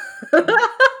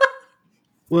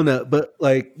 Well, no, but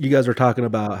like you guys were talking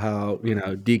about how, you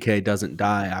know, DK doesn't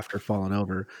die after falling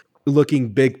over. Looking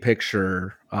big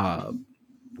picture,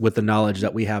 with the knowledge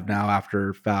that we have now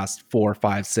after Fast 4,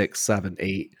 5, 6, 7,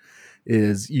 8,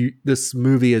 this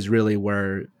movie is really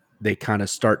where they kind of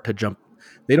start to jump.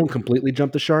 They don't completely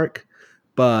jump the shark,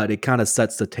 but it kind of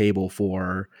sets the table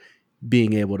for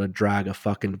being able to drag a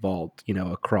fucking vault, you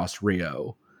know, across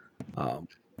Rio.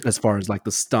 As far as like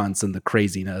the stunts and the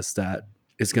craziness that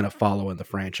is going to follow in the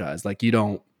franchise. Like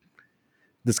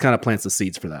this kind of plants the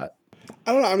seeds for that.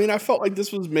 I don't know. I mean, I felt like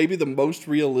this was maybe the most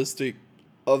realistic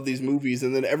of these movies,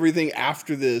 and then everything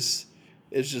after this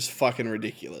is just fucking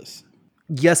ridiculous.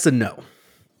 Yes and no.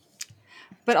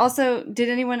 But also, did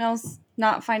anyone else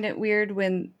not find it weird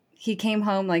when he came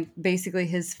home, like basically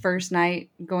his first night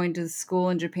going to school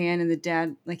in Japan, and the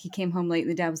dad, like he came home late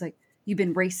and the dad was like, "You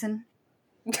been racing?"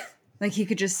 Like he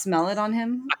could just smell it on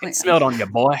him. I can Like, smell it on you,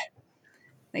 boy.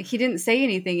 like he didn't say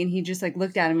anything and he just like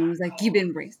looked at him and was like, "You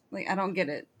been racing?" Like, I don't get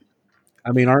it.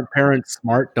 I mean, aren't parents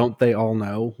smart? Don't they all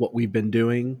know what we've been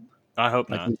doing? I hope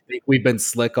Like not. we think we've been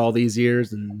slick all these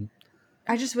years, and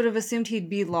I just would have assumed he'd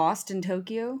be lost in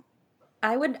Tokyo.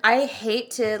 I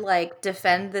hate to like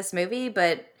defend this movie,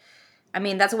 but I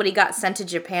mean that's what he got sent to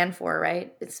Japan for,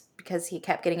 right? It's because he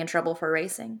kept getting in trouble for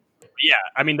racing. Yeah,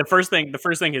 I mean the first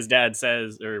thing his dad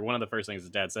says, or one of the first things his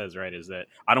dad says, right, is that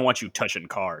I don't want you touching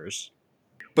cars.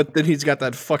 But then he's got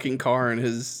that fucking car in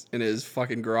his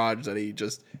fucking garage that he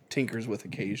just tinkers with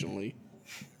occasionally.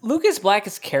 Lucas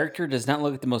Black's character does not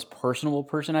look like the most personable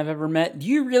person I've ever met. Do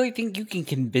you really think you can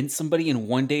convince somebody in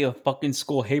one day of fucking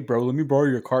school, "Hey bro, let me borrow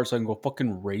your car so I can go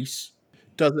fucking race"?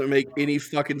 Doesn't make any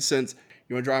fucking sense.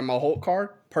 You want to drive my Hulk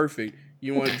car? Perfect.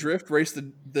 You want to drift? Race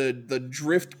the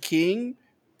Drift King?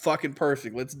 Fucking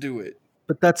perfect. Let's do it.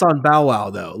 but that's on Bow Wow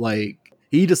though. Like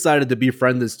he decided to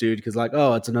befriend this dude because like,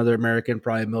 oh, it's another American,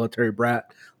 probably a military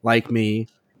brat like me.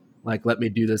 Like, let me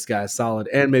do this guy solid,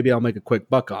 and maybe I'll make a quick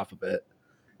buck off of it.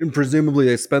 And presumably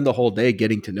they spend the whole day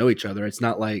getting to know each other. It's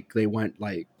not like they went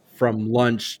like from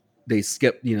lunch, they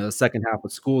skipped, you know, the second half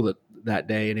of school that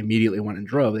day and immediately went and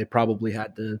drove. They probably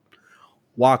had to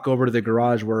walk over to the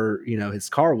garage where, you know, his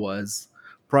car was.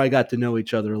 Probably got to know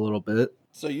each other a little bit.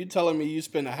 So you telling me you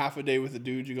spend a half a day with a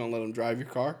dude, you're gonna let him drive your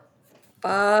car?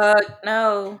 Fuck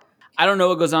no. I don't know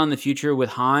what goes on in the future with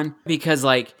Han because,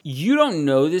 like, you don't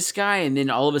know this guy, and then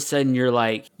all of a sudden you're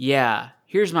like, yeah,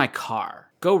 here's my car.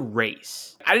 Go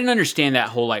race. I didn't understand that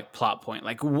whole, like, plot point.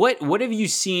 Like, what have you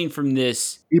seen from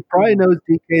this? He probably knows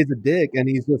DK's a dick, and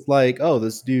he's just like, oh,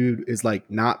 this dude is like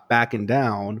not backing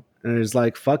down, and it's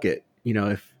like, fuck it. You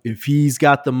know, if he's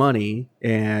got the money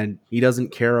and he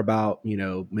doesn't care about, you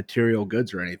know, material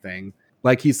goods or anything,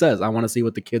 like he says, I want to see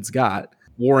what the kid's got.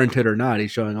 Warranted or not, he's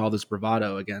showing all this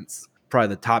bravado against probably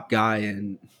the top guy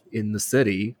in the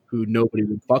city who nobody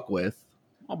would fuck with.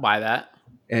 I'll buy that.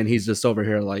 And he's just over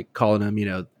here like calling him, you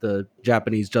know, the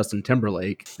Japanese Justin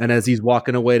Timberlake. And as he's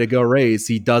walking away to go race,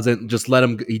 he doesn't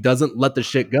let the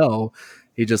shit go.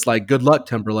 He just like, good luck,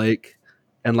 Timberlake.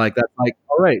 And like, that's like,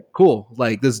 all right, cool.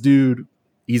 Like this dude,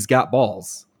 he's got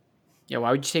balls. Yeah,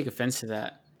 why would you take offense to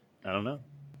that? I don't know.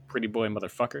 Pretty boy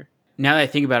motherfucker. Now that I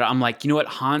think about it, I'm like, you know what?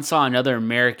 Han saw another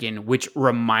American, which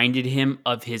reminded him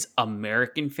of his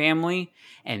American family,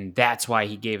 and that's why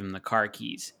he gave him the car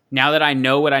keys. Now that I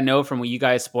know what I know from what you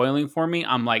guys spoiling for me,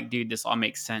 I'm like, dude, this all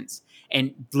makes sense.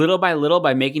 And little by little,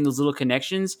 by making those little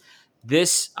connections,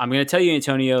 I'm going to tell you,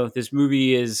 Antonio, this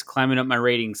movie is climbing up my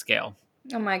rating scale.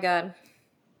 Oh my god.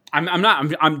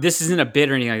 This isn't a bit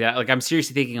or anything like that. Like, I'm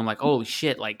seriously thinking, I'm like, holy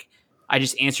shit, like, I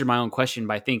just answered my own question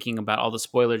by thinking about all the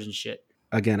spoilers and shit.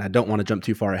 Again, I don't want to jump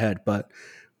too far ahead, but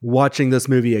watching this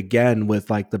movie again with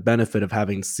like the benefit of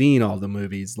having seen all the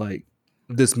movies, like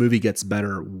this movie gets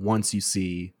better once you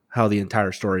see how the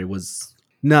entire story was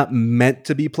not meant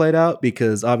to be played out,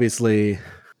 because obviously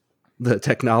the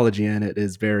technology in it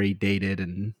is very dated,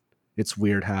 and it's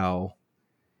weird how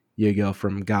you go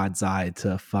from God's Eye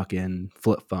to fucking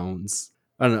flip phones.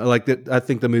 I don't know, like that. I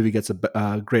think the movie gets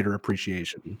a greater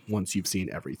appreciation once you've seen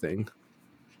everything.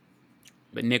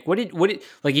 But Nick, what did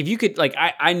like if you could like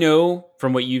I know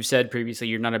from what you've said previously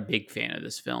you're not a big fan of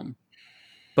this film.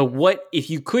 But what if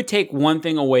you could take one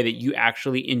thing away that you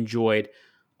actually enjoyed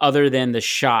other than the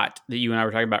shot that you and I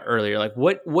were talking about earlier? Like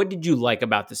what did you like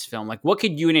about this film? Like what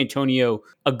could you and Antonio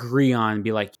agree on and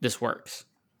be like, this works?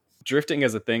 Drifting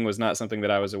as a thing was not something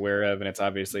that I was aware of, and it's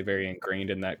obviously very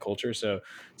ingrained in that culture. So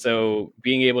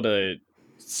being able to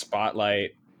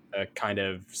spotlight a kind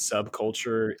of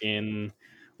subculture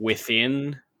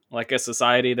within like a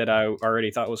society that I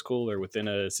already thought was cool, or within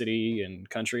a city and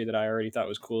country that I already thought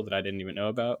was cool that I didn't even know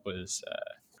about was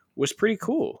pretty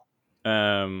cool.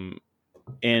 And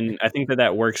I think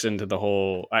that works into the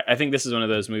whole. I think this is one of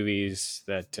those movies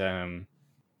that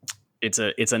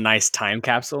it's a nice time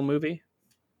capsule movie,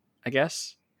 I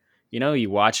guess.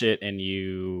 You watch it and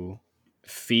you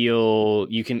feel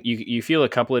you feel a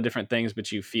couple of different things,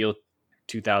 but you feel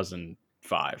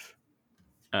 2005.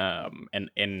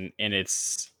 And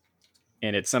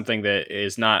it's something that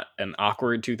is not an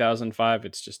awkward 2005.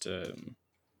 It's just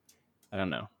I don't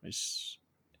know. It's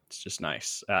just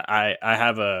nice.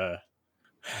 I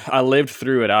lived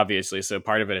through it, obviously, so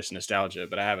part of it is nostalgia,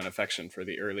 but I have an affection for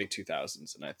the early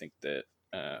 2000s, and I think that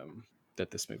that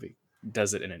this movie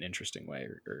does it in an interesting way,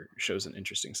 or shows an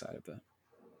interesting side of that.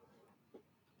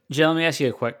 Jill, let me ask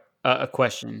you a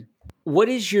question. What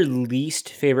is your least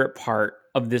favorite part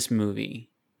of this movie?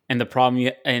 And the problem,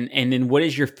 and then what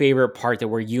is your favorite part that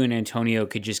where you and Antonio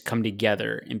could just come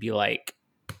together and be like,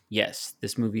 yes,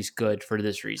 this movie's good for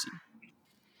this reason?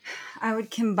 I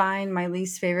would combine my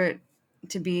least favorite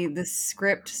to be the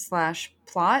script /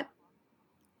 plot,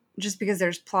 just because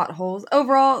there's plot holes.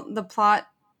 Overall, the plot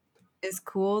is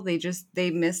cool.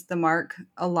 They missed the mark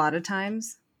a lot of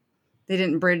times. They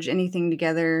didn't bridge anything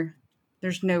together.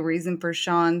 There's no reason for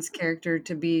Sean's character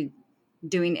to be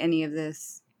doing any of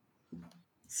this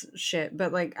shit.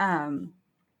 But like,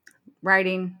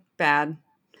 writing bad,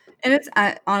 and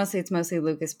honestly, it's mostly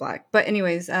Lucas Black. But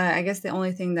anyways, I guess the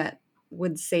only thing that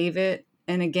would save it,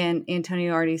 and again,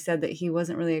 Antonio already said that he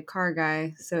wasn't really a car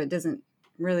guy, so it doesn't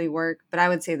really work. But I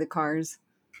would say the cars.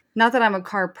 Not that I'm a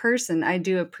car person. I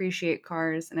do appreciate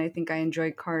cars, and I think I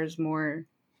enjoy cars more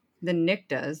than Nick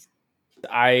does.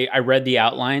 I read the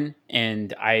outline,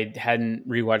 and I hadn't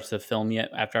rewatched the film yet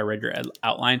after I read your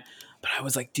outline, but I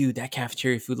was like, dude, that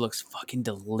cafeteria food looks fucking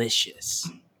delicious.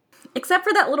 Except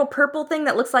for that little purple thing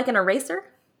that looks like an eraser.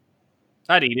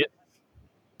 I'd eat it.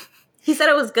 He said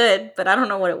it was good, but I don't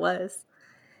know what it was.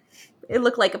 It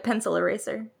looked like a pencil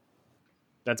eraser.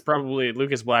 That's probably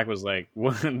Lucas Black was like,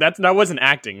 that wasn't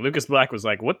acting. Lucas Black was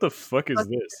like, what the fuck is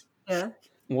this? Yeah.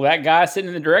 Well, that guy sitting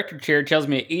in the director chair tells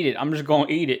me to eat it. I'm just going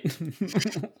to eat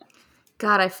it.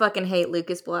 God, I fucking hate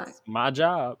Lucas Black. It's my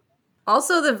job.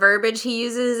 Also, the verbiage he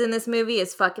uses in this movie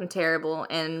is fucking terrible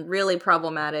and really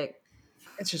problematic.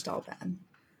 It's just all bad.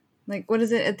 Like, what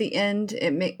is it at the end?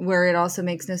 Where it also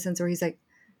makes no sense. Where he's like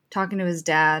talking to his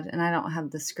dad, and I don't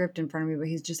have the script in front of me, but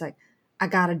he's just like, "I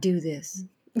gotta do this,"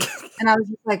 and I was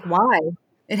just like, "Why?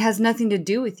 It has nothing to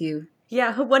do with you."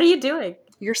 Yeah, what are you doing?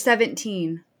 You're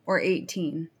 17 or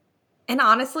 18. And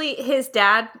honestly, his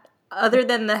dad, other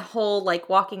than the whole like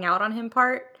walking out on him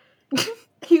part,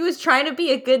 he was trying to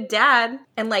be a good dad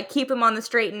and like keep him on the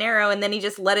straight and narrow, and then he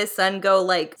just let his son go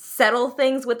like settle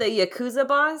things with a Yakuza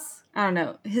boss. I don't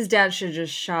know. His dad should have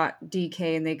just shot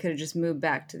DK and they could have just moved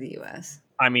back to the US.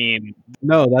 I mean,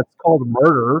 No, that's called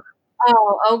murder.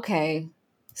 Oh, okay.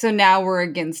 So now we're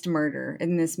against murder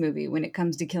in this movie when it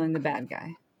comes to killing the bad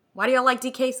guy. Why do y'all like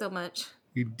DK so much?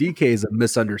 DK is a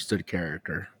misunderstood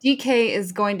character. DK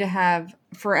is going to have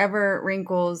forever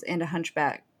wrinkles and a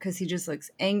hunchback because he just looks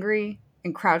angry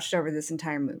and crouched over this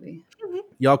entire movie.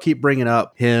 Y'all keep bringing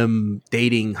up him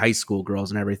dating high school girls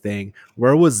and everything.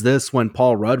 Where was this when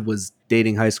Paul Rudd was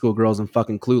dating high school girls and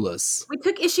fucking Clueless? We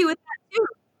took issue with that too.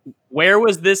 where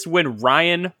was this when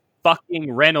Ryan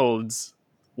fucking Reynolds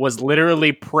was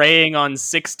literally preying on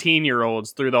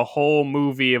 16-year-olds through the whole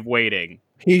movie of Waiting?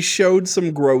 He showed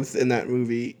some growth in that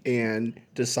movie and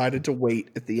decided to wait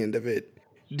at the end of it.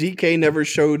 DK never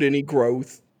showed any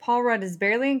growth. Paul Rudd is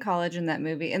barely in college in that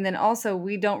movie. And then also,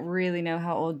 we don't really know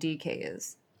how old DK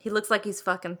is. He looks like he's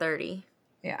fucking 30.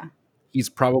 Yeah. He's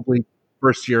probably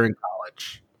first year in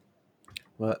college.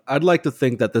 But I'd like to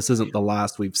think that this isn't the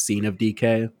last we've seen of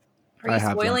DK. Are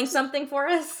you spoiling something for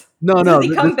us? No. Does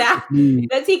he come back?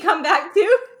 Does he come back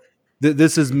too?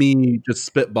 This is me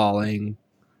just spitballing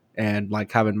and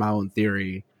like having my own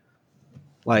theory.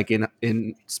 Like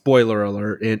in spoiler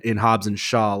alert, in Hobbs and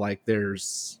Shaw, like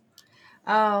there's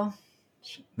Oh,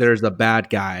 There's a bad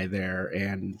guy there,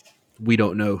 and we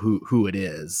don't know who it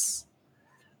is.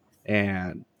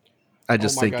 And I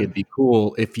just my think God. it'd be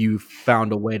cool if you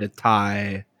found a way to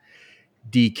tie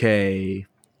DK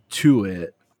to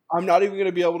it. I'm not even going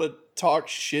to be able to talk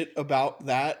shit about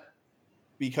that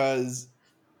because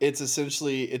it's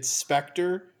essentially it's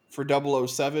Spectre for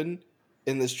 007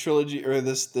 in this trilogy or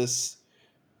this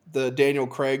the Daniel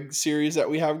Craig series that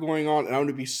we have going on, and I'm going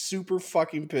to be super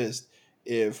fucking pissed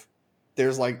if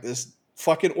there's like this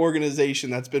fucking organization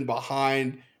that's been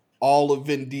behind all of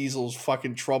Vin Diesel's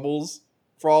fucking troubles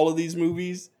for all of these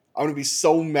movies. I'm going to be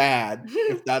so mad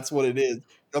if that's what it is.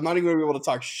 I'm not even going to be able to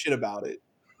talk shit about it.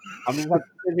 I'm just have to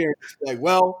sit here and just be like,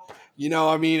 well,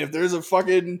 I mean, if there's a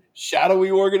fucking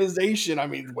shadowy organization, I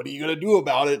mean, what are you gonna do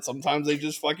about it? Sometimes they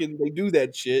just fucking they do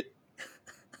that shit.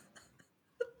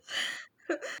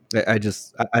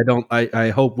 I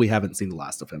hope we haven't seen the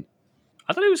last of him.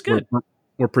 I thought it was good.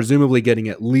 We're presumably getting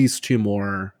at least 2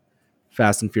 more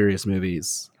Fast and Furious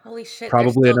movies. Holy shit. they're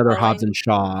Probably still another going? Hobbs and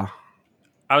Shaw.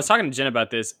 I was talking to Jen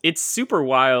about this. It's super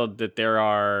wild that there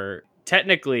are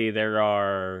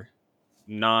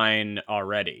 9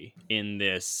 already in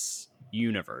this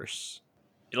universe.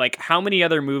 Like, how many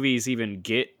other movies even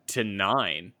get to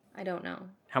 9? I don't know.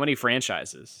 How many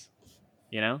franchises?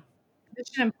 You know?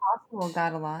 Mission Impossible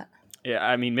got a lot. Yeah,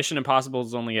 I mean, Mission Impossible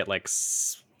is only at like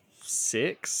 6,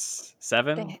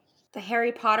 7. The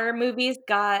Harry Potter movies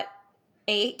got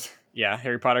 8. Yeah,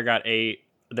 Harry Potter got 8.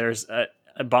 There's a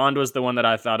Bond was the one that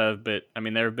I thought of, but I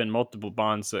mean, there have been multiple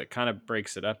Bonds, so it kind of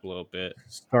breaks it up a little bit.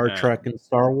 Star Trek and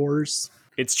Star Wars.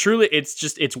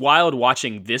 It's wild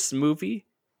watching this movie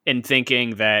and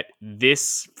thinking that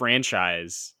this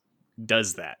franchise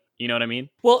does that. You know what I mean?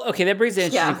 Well, okay, that brings an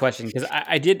interesting Yeah. question because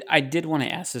I did want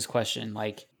to ask this question.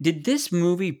 Like, did this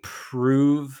movie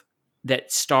prove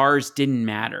that stars didn't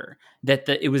matter? That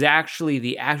it was actually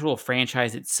the actual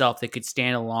franchise itself that could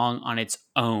stand alone on its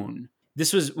own?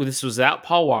 This was without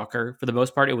Paul Walker. For the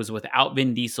most part, it was without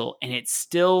Vin Diesel, and it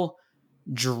still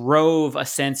drove a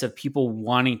sense of people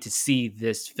wanting to see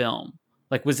this film.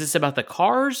 Like, was this about the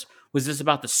cars? Was this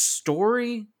about the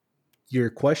story? Your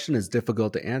question is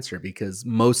difficult to answer because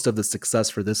most of the success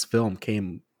for this film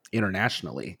came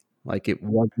internationally. Like, it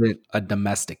wasn't a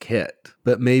domestic hit.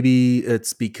 But maybe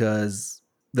it's because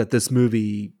that this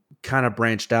movie kind of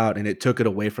branched out and it took it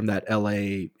away from that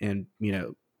LA and,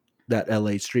 that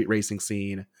LA street racing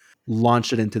scene,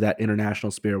 launched it into that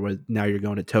international sphere where now you're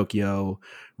going to Tokyo,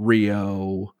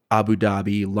 Rio, Abu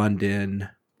Dhabi, London,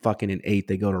 fucking in 8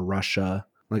 they go to Russia.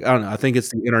 Like, I don't know. I think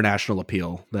it's the international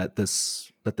appeal that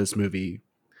this movie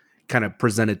kind of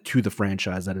presented to the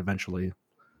franchise that eventually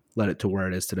led it to where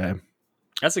it is today.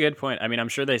 That's a good point. I mean, I'm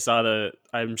sure they saw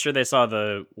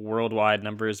the worldwide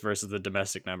numbers versus the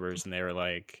domestic numbers, and they were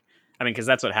like, I mean, because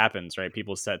that's what happens, right?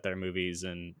 People set their movies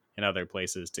in other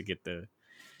places to get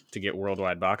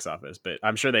worldwide box office. But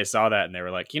I'm sure they saw that and they were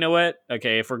like, you know what?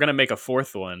 Okay, if we're gonna make a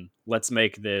 4th one, let's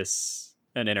make this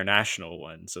an international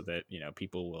one so that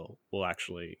people will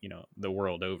actually the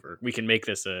world over. We can make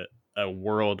this a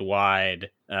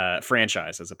worldwide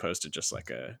franchise as opposed to just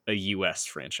like a US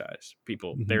franchise.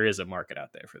 There is a market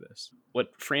out there for this. What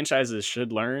franchises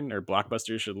should learn, or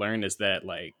blockbusters should learn, is that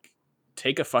like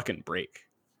take a fucking break.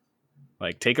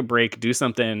 Like, take a break, do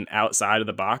something outside of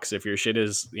the box. If your shit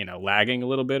is, lagging a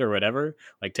little bit or whatever,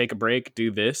 like, take a break, do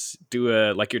this,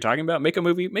 like you're talking about, make a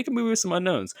movie with some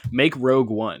unknowns. Make Rogue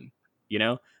One,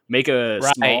 make a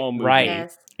small movie. Right.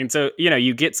 Yes. And so,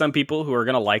 you get some people who are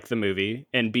going to like the movie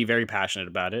and be very passionate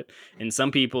about it. And some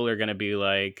people are going to be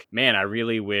like, man, I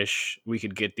really wish we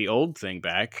could get the old thing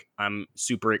back. I'm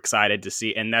super excited to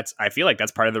see. And I feel like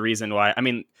that's part of the reason why, I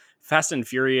mean, Fast and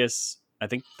Furious, I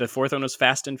think the 4th one was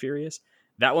Fast and Furious.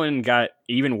 That one got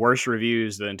even worse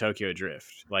reviews than Tokyo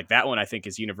Drift. Like, that one I think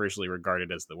is universally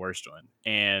regarded as the worst one.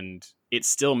 And it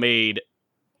still made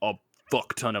a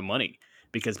fuck ton of money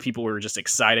because people were just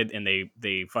excited, and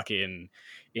they fucking,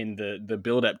 in the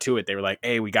build up to it, they were like,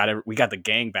 hey, we got the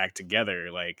gang back together.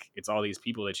 Like, it's all these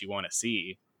people that you want to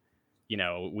see.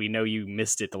 We know you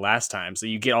missed it the last time, so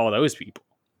you get all those people.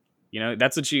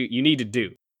 That's what you need to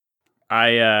do.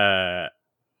 I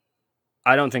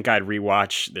don't think I'd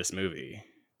rewatch this movie.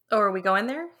 Oh, are we going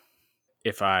there?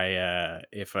 If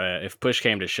push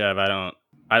came to shove,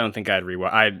 I don't think I'd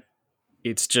rewatch.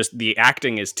 It's just the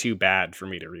acting is too bad for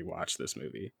me to rewatch this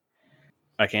movie.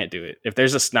 I can't do it. If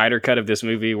there's a Snyder cut of this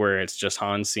movie where it's just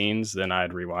Han scenes, then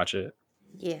I'd rewatch it.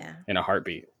 Yeah. In a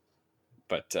heartbeat.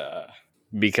 But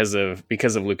because of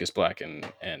Lucas Black and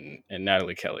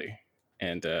Natalie Kelly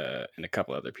and a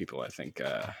couple other people, I think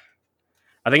I'm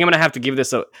gonna have to give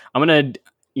this I'm gonna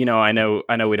I know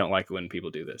we don't like when people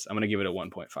do this. I'm going to give it a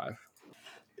 1.5.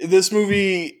 This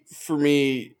movie, for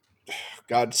me,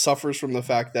 God, suffers from the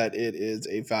fact that it is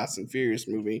a Fast and Furious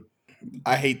movie.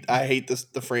 I hate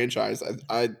the franchise.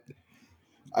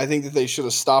 I think that they should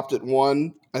have stopped at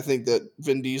 1. I think that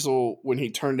Vin Diesel, when he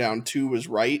turned down 2, was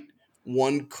right.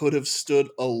 1 could have stood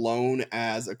alone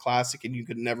as a classic, and you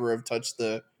could never have touched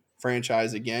the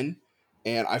franchise again.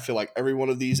 And I feel like every one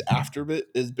of these after it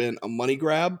has been a money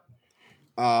grab,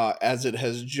 as it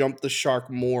has jumped the shark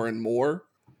more and more.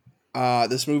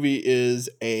 This movie is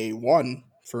a 1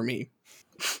 for me.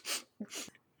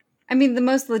 I mean, the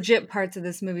most legit parts of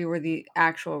this movie were the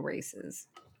actual races.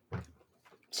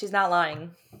 She's not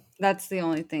lying. That's the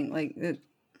only thing. Like,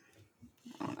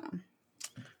 I don't know.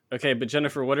 Okay, but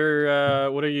Jennifer, what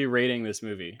are you rating this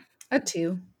movie? A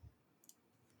 2.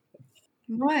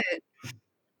 What?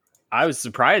 I was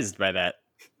surprised by that.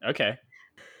 Okay.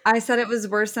 I said it was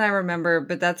worse than I remember,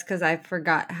 but that's because I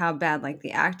forgot how bad like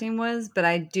the acting was. But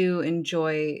I do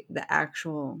enjoy the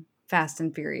actual Fast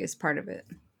and Furious part of it,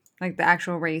 like the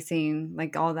actual racing,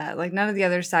 like all that. Like none of the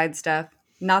other side stuff.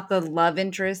 Not the love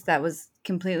interest that was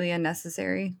completely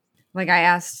unnecessary. Like I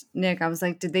asked Nick, I was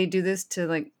like, did they do this to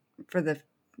like for the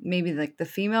maybe like the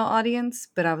female audience?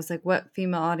 But I was like, what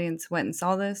female audience went and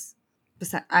saw this?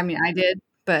 I mean, I did,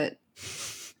 but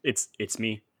it's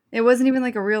me. it wasn't even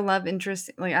like a real love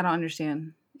interest. Like, I don't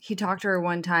understand. He talked to her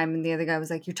one time and the other guy was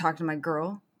like, you're talking to my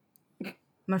girl? I'm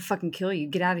going to fucking kill you.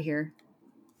 Get out of here.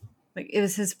 Like, it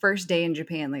was his first day in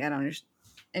Japan. Like, I don't understand.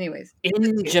 Anyways.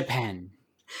 In Japan.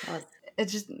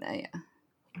 It's just, yeah.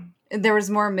 There was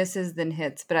more misses than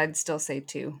hits, but I'd still say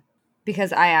 2.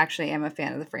 Because I actually am a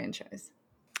fan of the franchise.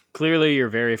 Clearly, you're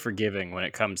very forgiving when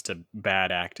it comes to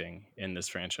bad acting in this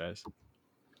franchise.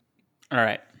 All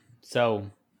right. So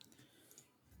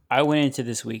I went into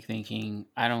this week thinking,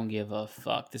 I don't give a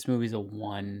fuck. This movie's a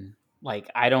 1. Like,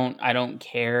 I don't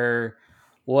care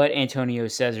what Antonio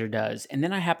says or does. And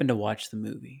then I happened to watch the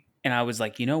movie. And I was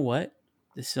like, you know what?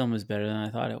 This film is better than I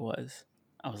thought it was.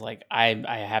 I was like, I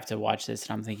have to watch this.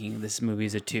 And I'm thinking, this movie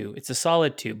is a 2. It's a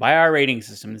solid 2. By our rating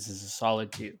system, this is a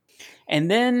solid 2. And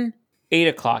then 8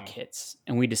 o'clock hits.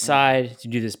 And we decide to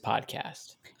do this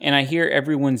podcast. And I hear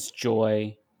everyone's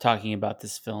joy talking about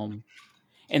this film.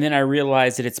 And then I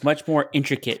realized that it's much more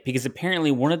intricate because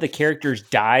apparently one of the characters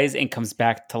dies and comes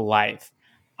back to life.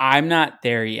 I'm not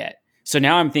there yet. So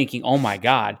now I'm thinking, oh my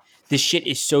God, this shit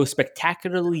is so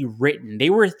spectacularly written. They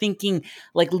were thinking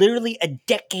like literally a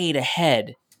decade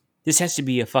ahead. This has to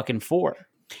be a fucking 4.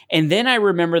 And then I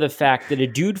remember the fact that a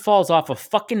dude falls off a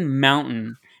fucking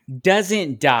mountain,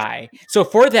 doesn't die. So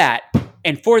for that,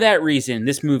 and for that reason,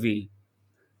 this movie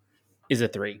is a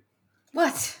 3.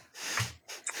 What?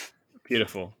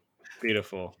 Beautiful.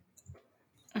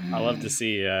 I love to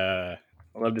see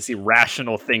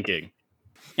rational thinking.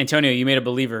 Antonio, you made a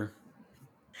believer.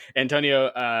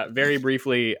 Antonio, very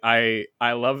briefly, I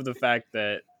love the fact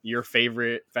that your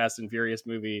favorite Fast and Furious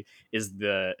movie is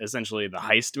essentially the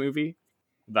heist movie,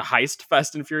 the heist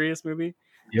Fast and Furious movie.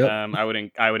 Yep.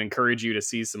 I would encourage you to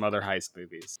see some other heist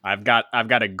movies. I've got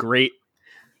a great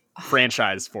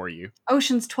franchise for you.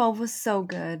 Ocean's 12 was so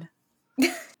good.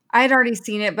 I had already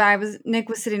seen it, but Nick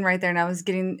was sitting right there and I was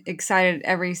getting excited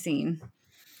every scene.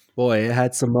 Boy, it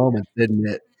had some moments, didn't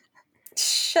it?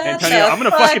 Shut Antonio, the I'm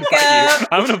gonna fuck fucking fight up. you.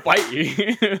 I'm gonna fight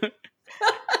you.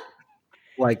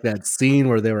 Like that scene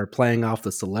where they were playing off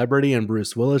the celebrity and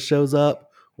Bruce Willis shows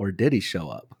up, or did he show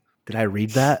up? Did I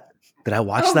read that? Did I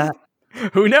watch that?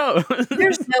 Who knows?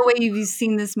 There's no way you've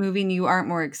seen this movie and you aren't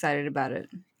more excited about it.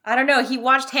 I don't know. He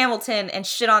watched Hamilton and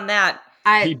shit on that.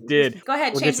 He did. Go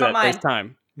ahead, We'll change get to my that mind. next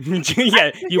time.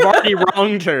 Yeah, you've already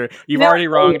wronged her. You've No. already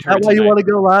wronged her. Is that why you tonight. want to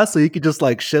go last? So you could just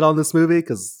like shit on this movie?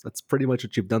 Because that's pretty much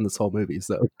what you've done this whole movie.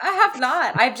 So I have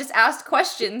not. I've just asked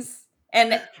questions.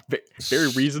 And Very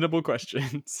reasonable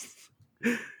questions.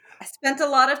 I spent a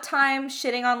lot of time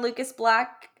shitting on Lucas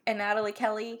Black and Natalie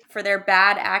Kelly for their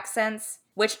bad accents,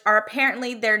 which are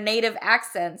apparently their native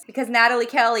accents because Natalie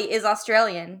Kelly is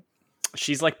Australian.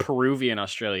 She's like Peruvian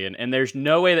Australian, and there's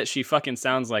no way that she fucking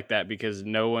sounds like that because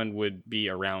no one would be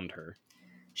around her.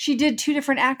 She did 2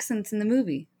 different accents in the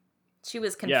movie. She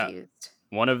was Yeah. confused.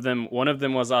 One of them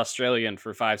was Australian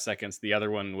for 5 seconds. The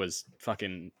other one was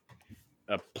fucking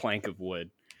a plank of wood.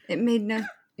 It made no...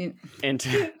 And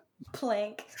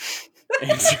Plank.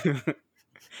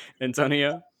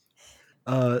 Antonio,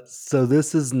 so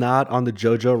this is not on the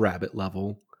Jojo Rabbit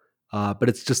level, but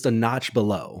it's just a notch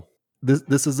below.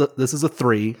 This is a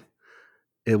 3.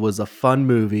 It was a fun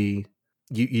movie.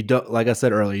 You don't, like I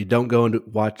said earlier, you don't go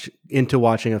into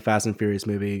watching a Fast and Furious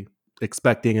movie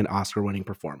expecting an Oscar-winning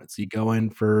performance. You go in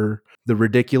for the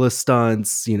ridiculous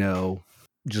stunts,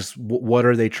 just what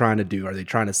are they trying to do? Are they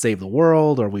trying to save the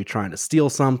world? Are we trying to steal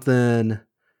something?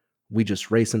 We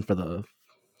just racing for the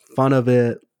fun of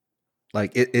it.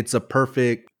 Like it's a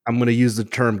perfect, I'm going to use the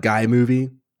term guy movie.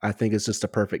 I think it's just a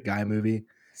perfect guy movie.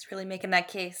 It's really making that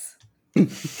case.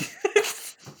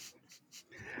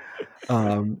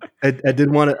 I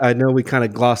did want to, I know we kind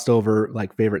of glossed over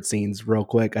like favorite scenes real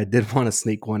quick. I did want to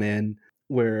sneak one in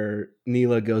where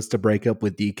Neela goes to break up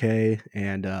with DK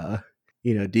and,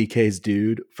 DK's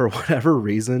dude, for whatever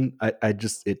reason,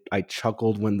 I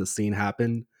chuckled when the scene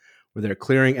happened where they're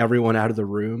clearing everyone out of the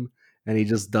room and he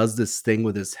just does this thing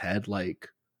with his head like,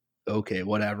 okay,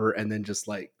 whatever. And then just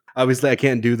like, obviously I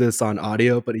can't do this on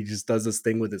audio, but he just does this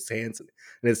thing with his hands and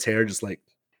his hair just like,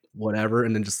 whatever,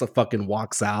 and then just fucking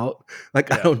walks out. Like,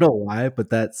 yeah. I don't know why, but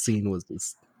that scene was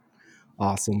just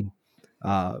awesome.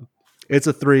 It's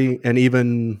a 3, and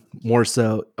even more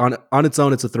so on its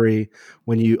own, it's a 3.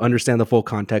 When you understand the full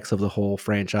context of the whole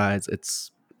franchise,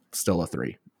 it's still a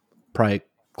 3. Probably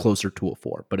closer to a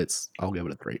 4, but I'll give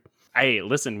it a 3. Hey,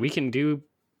 listen, we can do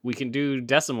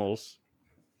decimals.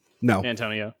 No,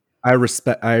 Antonio. I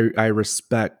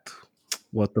respect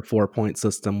what the 4-point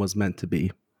system was meant to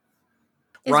be.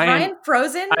 Is Ryan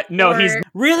frozen? No, he's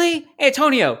really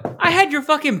Antonio. I had your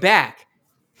fucking back.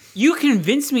 You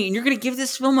convinced me, and you're going to give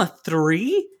this film a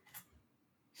 3?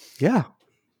 Yeah.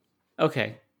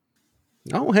 Okay.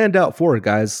 I won't hand out 4,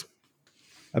 guys.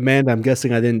 Amanda, I'm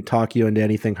guessing I didn't talk you into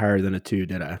anything higher than a 2,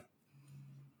 did I?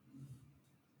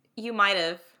 You might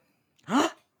have.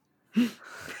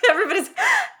 Everybody's.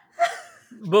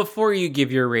 Before you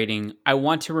give your rating, I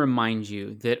want to remind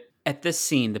you that at this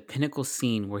scene, the pinnacle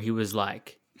scene where he was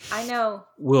like, I know.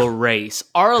 We'll race.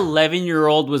 Our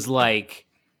 11-year-old was like,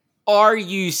 are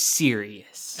you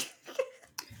serious?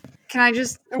 Can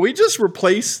we just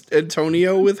replace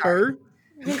Antonio with her?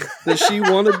 Does she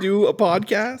want to do a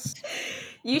podcast?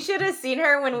 You should have seen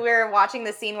her when we were watching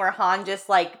the scene where Han just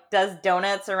like does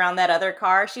donuts around that other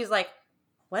car. She's like,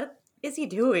 what is he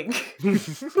doing?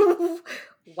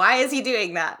 Why is he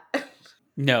doing that?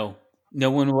 No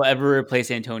one will ever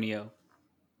replace Antonio.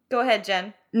 Go ahead,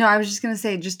 Jen. No, I was just going to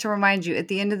say, just to remind you, at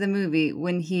the end of the movie,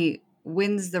 when he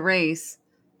wins the race,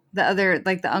 the other,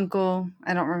 like the uncle,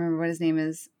 I don't remember what his name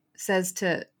is, says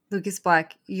to Lucas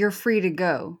Black, you're free to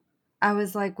go. I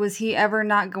was like, was he ever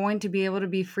not going to be able to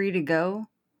be free to go?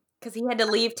 Because he had to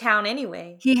leave town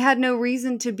anyway. He had no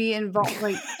reason to be involved.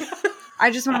 Like,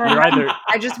 I just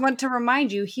want to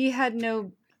remind you, he had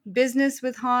no business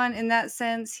with Han in that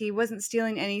sense. He wasn't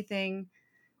stealing anything.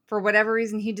 For whatever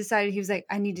reason, he decided, he was like,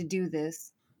 I need to do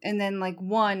this. And then like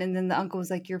won, and then the uncle was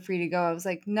like, you're free to go. I was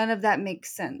like, none of that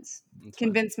makes sense.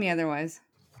 Convince me otherwise.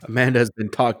 Amanda has been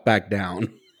talked back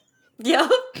down. Yeah.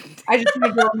 I just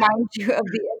need to remind you of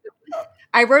the end.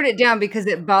 I wrote it down because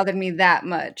it bothered me that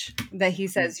much that he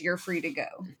says you're free to go.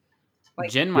 Like,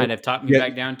 Jen might have talked me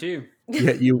back down too.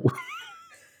 Yeah, you.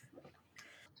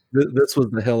 This was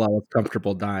the hill I was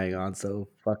comfortable dying on, so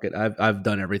fuck it. I've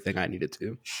done everything I needed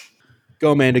to.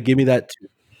 Go, Amanda. Give me that 2.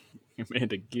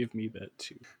 Amanda, give me that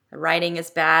 2. The writing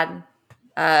is bad.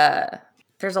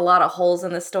 There's a lot of holes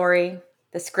in the story.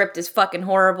 The script is fucking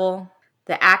horrible.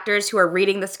 The actors who are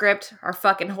reading the script are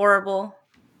fucking horrible.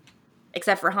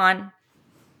 Except for Han.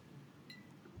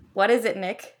 What is it,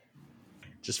 Nick?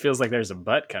 Just feels like there's a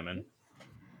butt coming.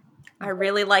 I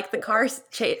really like the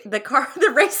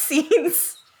race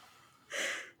scenes.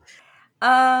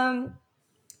 I'm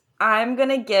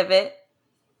gonna give it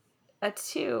a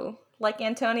 2, like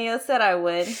Antonio said I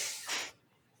would.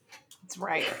 That's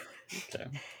right. Okay.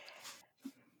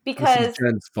 Because this is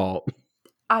Jen's fault.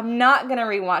 I'm not gonna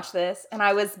rewatch this, and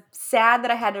I was sad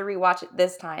that I had to rewatch it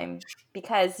this time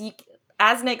because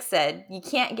as Nick said, you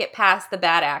can't get past the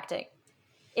bad acting.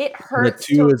 It hurts.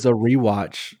 The 2 is a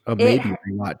rewatch, maybe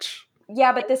rewatch.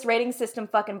 Yeah, but this rating system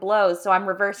fucking blows, so I'm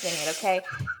reversing it, okay?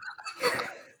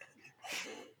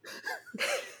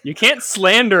 You can't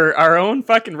slander our own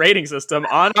fucking rating system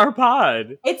on our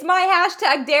pod. It's my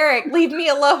hashtag Derek. Leave me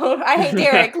alone. I hate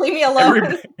Derek. Leave me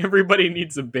alone. Everybody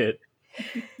needs a bit.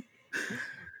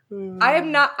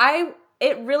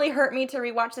 It really hurt me to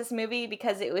rewatch this movie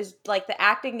because it was like the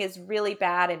acting is really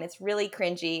bad and it's really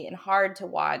cringy and hard to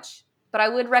watch. But I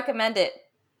would recommend it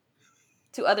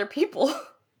to other people.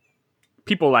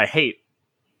 People I hate.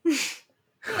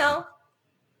 No.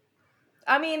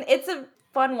 I mean, it's a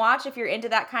fun watch if you're into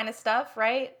that kind of stuff,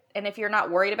 right? And if you're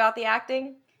not worried about the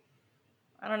acting.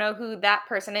 I don't know who that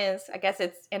person is. I guess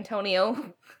it's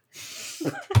Antonio.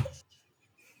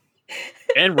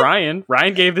 And Ryan.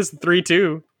 Ryan gave this 3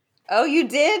 too. Oh, you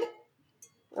did?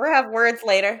 We'll have words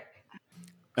later.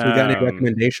 So we got any Um,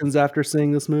 recommendations after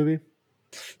seeing this movie?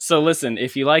 So listen,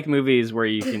 if you like movies where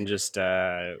you can just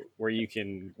where you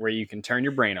can turn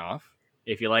your brain off,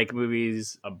 if you like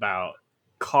movies about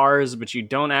cars but you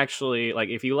don't actually like,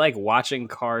 if you like watching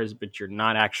cars but you're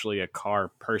not actually a car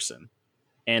person,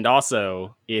 and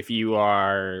also if you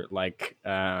are like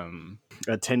a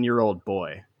 10-year-old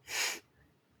boy,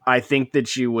 I think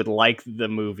that you would like the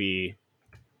movie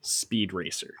Speed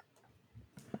Racer.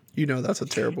 You know that's a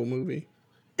terrible movie.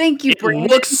 Thank you, It Brandon.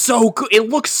 looks so good. It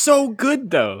looks so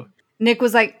good though. Nick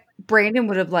was like, Brandon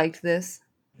would have liked this.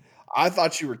 I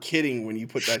thought you were kidding when you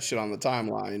put that shit on the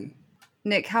timeline.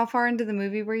 Nick, how far into the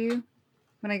movie were you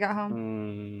when I got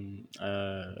home? I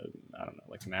don't know,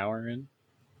 like an hour in.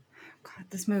 God,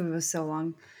 this movie was so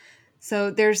long.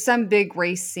 So there's some big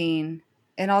race scene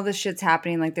and all this shit's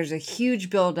happening. Like there's a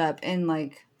huge buildup and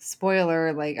like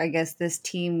spoiler, like I guess this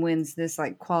team wins this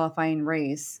like qualifying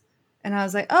race. And I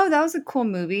was like, oh, that was a cool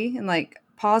movie, and like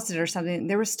paused it or something.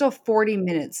 There was still 40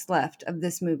 minutes left of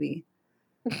this movie.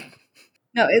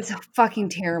 No, it's fucking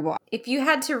terrible. If you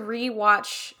had to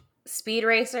rewatch Speed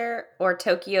Racer or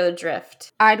Tokyo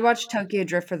Drift, I'd watch Tokyo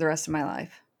Drift for the rest of my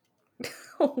life.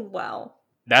 oh wow.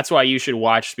 That's why you should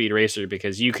watch Speed Racer,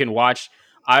 because you can watch.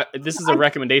 This is a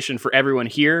recommendation for everyone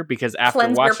here, because after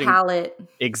Cleanse watching your palate.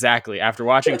 exactly after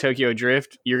watching Tokyo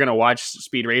Drift, you're gonna watch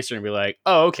Speed Racer and be like,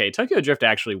 "Oh, okay, Tokyo Drift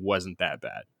actually wasn't that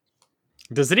bad."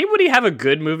 Does anybody have a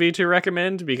good movie to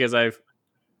recommend? Because I've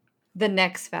The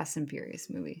next Fast and Furious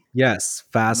movie. Yes,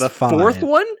 Fast the 5. fourth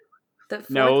one. The fourth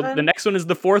No, one? the next one is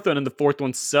the fourth one, and the fourth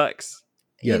one sucks.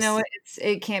 You Yes. know what?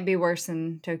 It can't be worse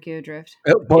than Tokyo Drift.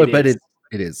 But It is.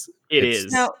 it is. It It's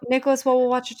is. No, Nicholas, well, we'll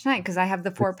watch it tonight because I have the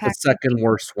the 4-pack. second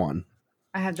worst one.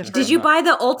 I have the. Did first you one. buy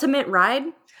the ultimate ride?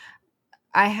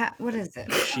 I have. What is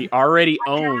it? She already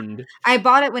owned. I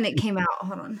bought it when it came out.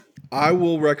 Hold on. I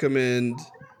will recommend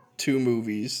 2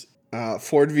 movies: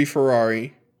 Ford v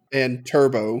Ferrari and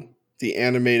Turbo, the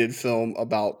animated film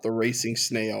about the racing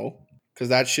snail, because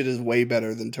that shit is way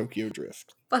better than Tokyo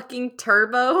Drift. Fucking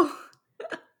Turbo.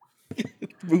 The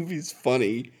movie's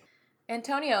funny.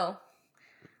 Antonio,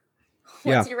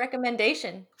 Yeah. what's your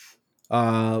recommendation?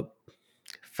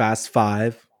 Fast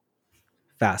 5,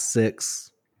 Fast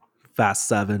 6, Fast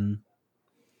 7,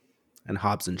 and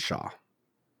Hobbs and Shaw.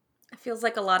 It feels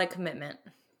like a lot of commitment.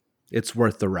 It's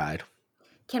worth the ride.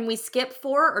 Can we skip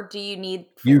 4 or do you need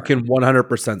 4? You can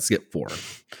 100% skip 4.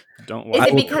 Don't Is watch.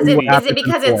 it because it, is it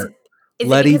because it's is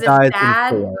Letty it because dies it's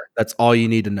bad? in 4. That's all you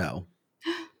need to know.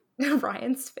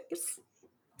 Ryan's face.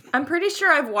 I'm pretty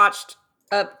sure I've watched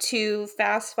up to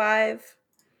Fast 5,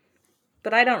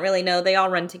 but I don't really know. They all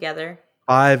run together.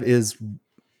 5 is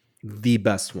the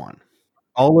best one.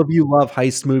 All of you love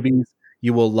heist movies.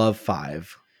 You will love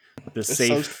 5. The It's safe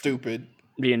so stupid.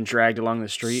 being dragged along the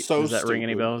street. So Does that ring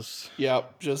any stupid. bells?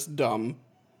 Yep, just dumb.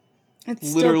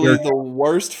 It's Literally still the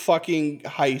worst fucking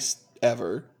heist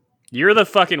ever. You're the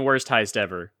fucking worst heist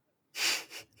ever.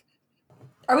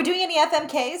 Are we doing any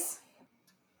FMKs?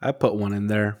 I put one in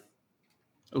there.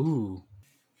 Ooh.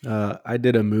 I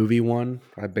did a movie one.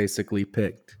 I basically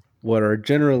picked what are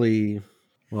generally,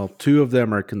 well, 2 of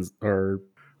them are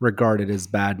regarded as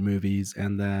bad movies,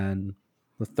 and then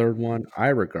the third one I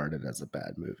regarded as a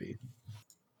bad movie.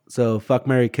 So, fuck,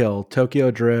 marry, kill: Tokyo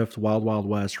Drift, Wild Wild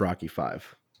West, Rocky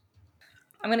 5.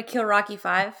 I'm gonna kill Rocky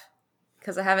 5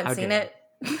 because I haven't How seen dare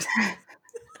it.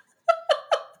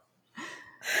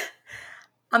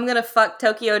 I'm gonna fuck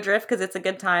Tokyo Drift because it's a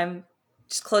good time.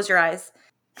 Just close your eyes.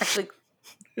 Actually,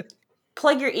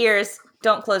 plug your ears.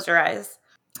 Don't close your eyes.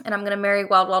 And I'm gonna marry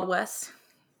Wild Wild West.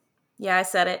 Yeah, I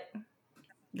said it.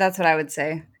 That's what I would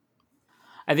say.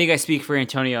 I think I speak for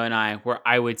Antonio and I, where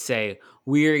I would say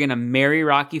we are gonna marry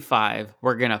Rocky 5,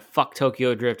 we're gonna fuck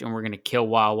Tokyo Drift, and we're gonna kill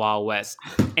Wild Wild West.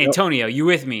 Antonio, you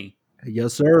with me?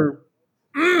 Yes, sir.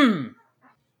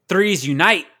 Threes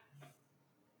unite.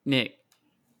 Nick,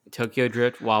 Tokyo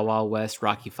Drift, Wild Wild West,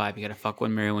 Rocky 5. You gotta fuck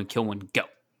one, marry one, kill one, go.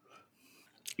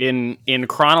 In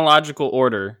chronological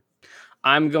order,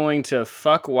 I'm going to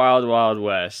fuck Wild Wild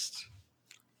West.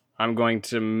 I'm going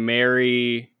to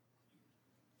marry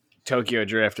Tokyo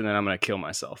Drift, and then I'm going to kill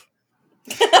myself.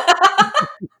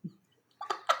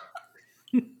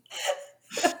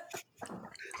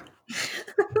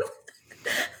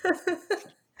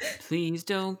 Please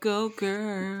don't go,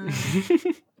 girl.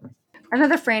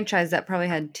 Another franchise that probably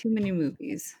had too many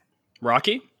movies.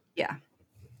 Rocky? Yeah.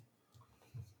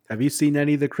 Have you seen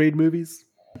any of the Creed movies?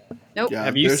 Nope. Yeah,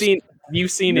 Have you seen any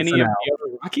Missing of out. the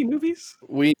other Rocky movies?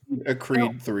 We need a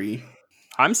Creed 3.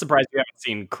 I'm surprised you haven't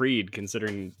seen Creed,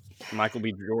 considering Michael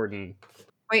B. Jordan.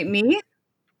 Wait, me?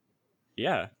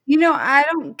 Yeah. You know, I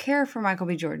don't care for Michael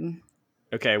B. Jordan.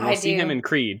 Okay, we'll I see him do. in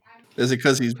Creed. Is it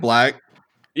because he's black?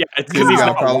 Yeah, it's because he's Yeah,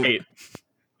 not probably. white.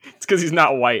 It's because he's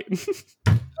not white.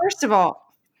 First of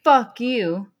all, fuck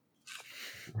you.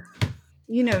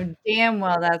 You know damn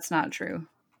well that's not true.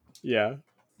 Yeah.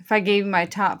 If I gave you my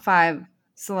top 5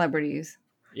 celebrities.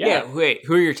 Yeah. Wait,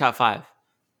 who are your top 5?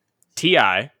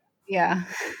 T.I. Yeah.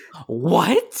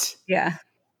 What? Yeah.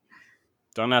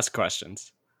 Don't ask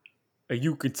questions.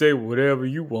 You could say whatever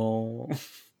you want.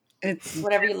 It's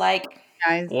Whatever you like.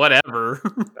 guys. Whatever.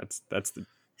 That's the.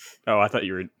 Oh, I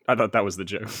thought that was the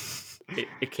joke.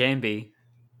 It can be.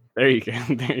 There you go.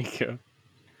 There you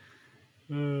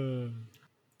go.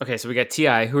 Okay, so we got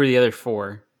T.I. Who are the other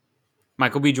 4?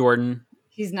 Michael B. Jordan.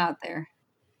 He's not there.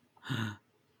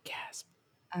 Gasp.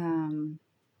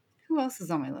 Who else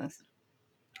is on my list?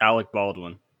 Alec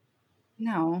Baldwin,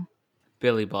 No.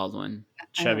 Billy Baldwin.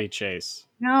 Chevy Chase.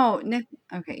 No, Nick.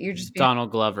 Okay, you're just being.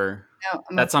 Donald Glover. No,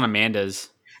 That's on Amanda's.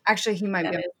 actually he might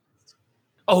be.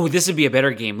 Oh, this would be a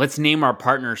better game. Let's name our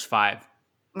partners 5.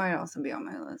 Might also be on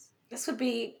my list. This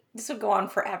would go on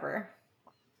forever.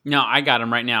 No, I got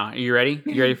them right now. Are you ready?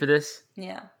 You ready for this?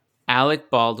 Yeah. Alec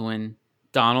Baldwin,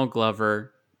 Donald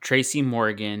Glover, Tracy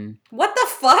Morgan. What the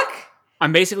fuck?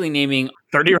 I'm basically naming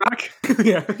 30 Rock.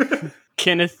 yeah.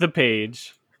 Kenneth the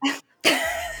Page.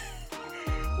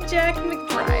 Jack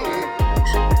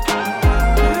McBride.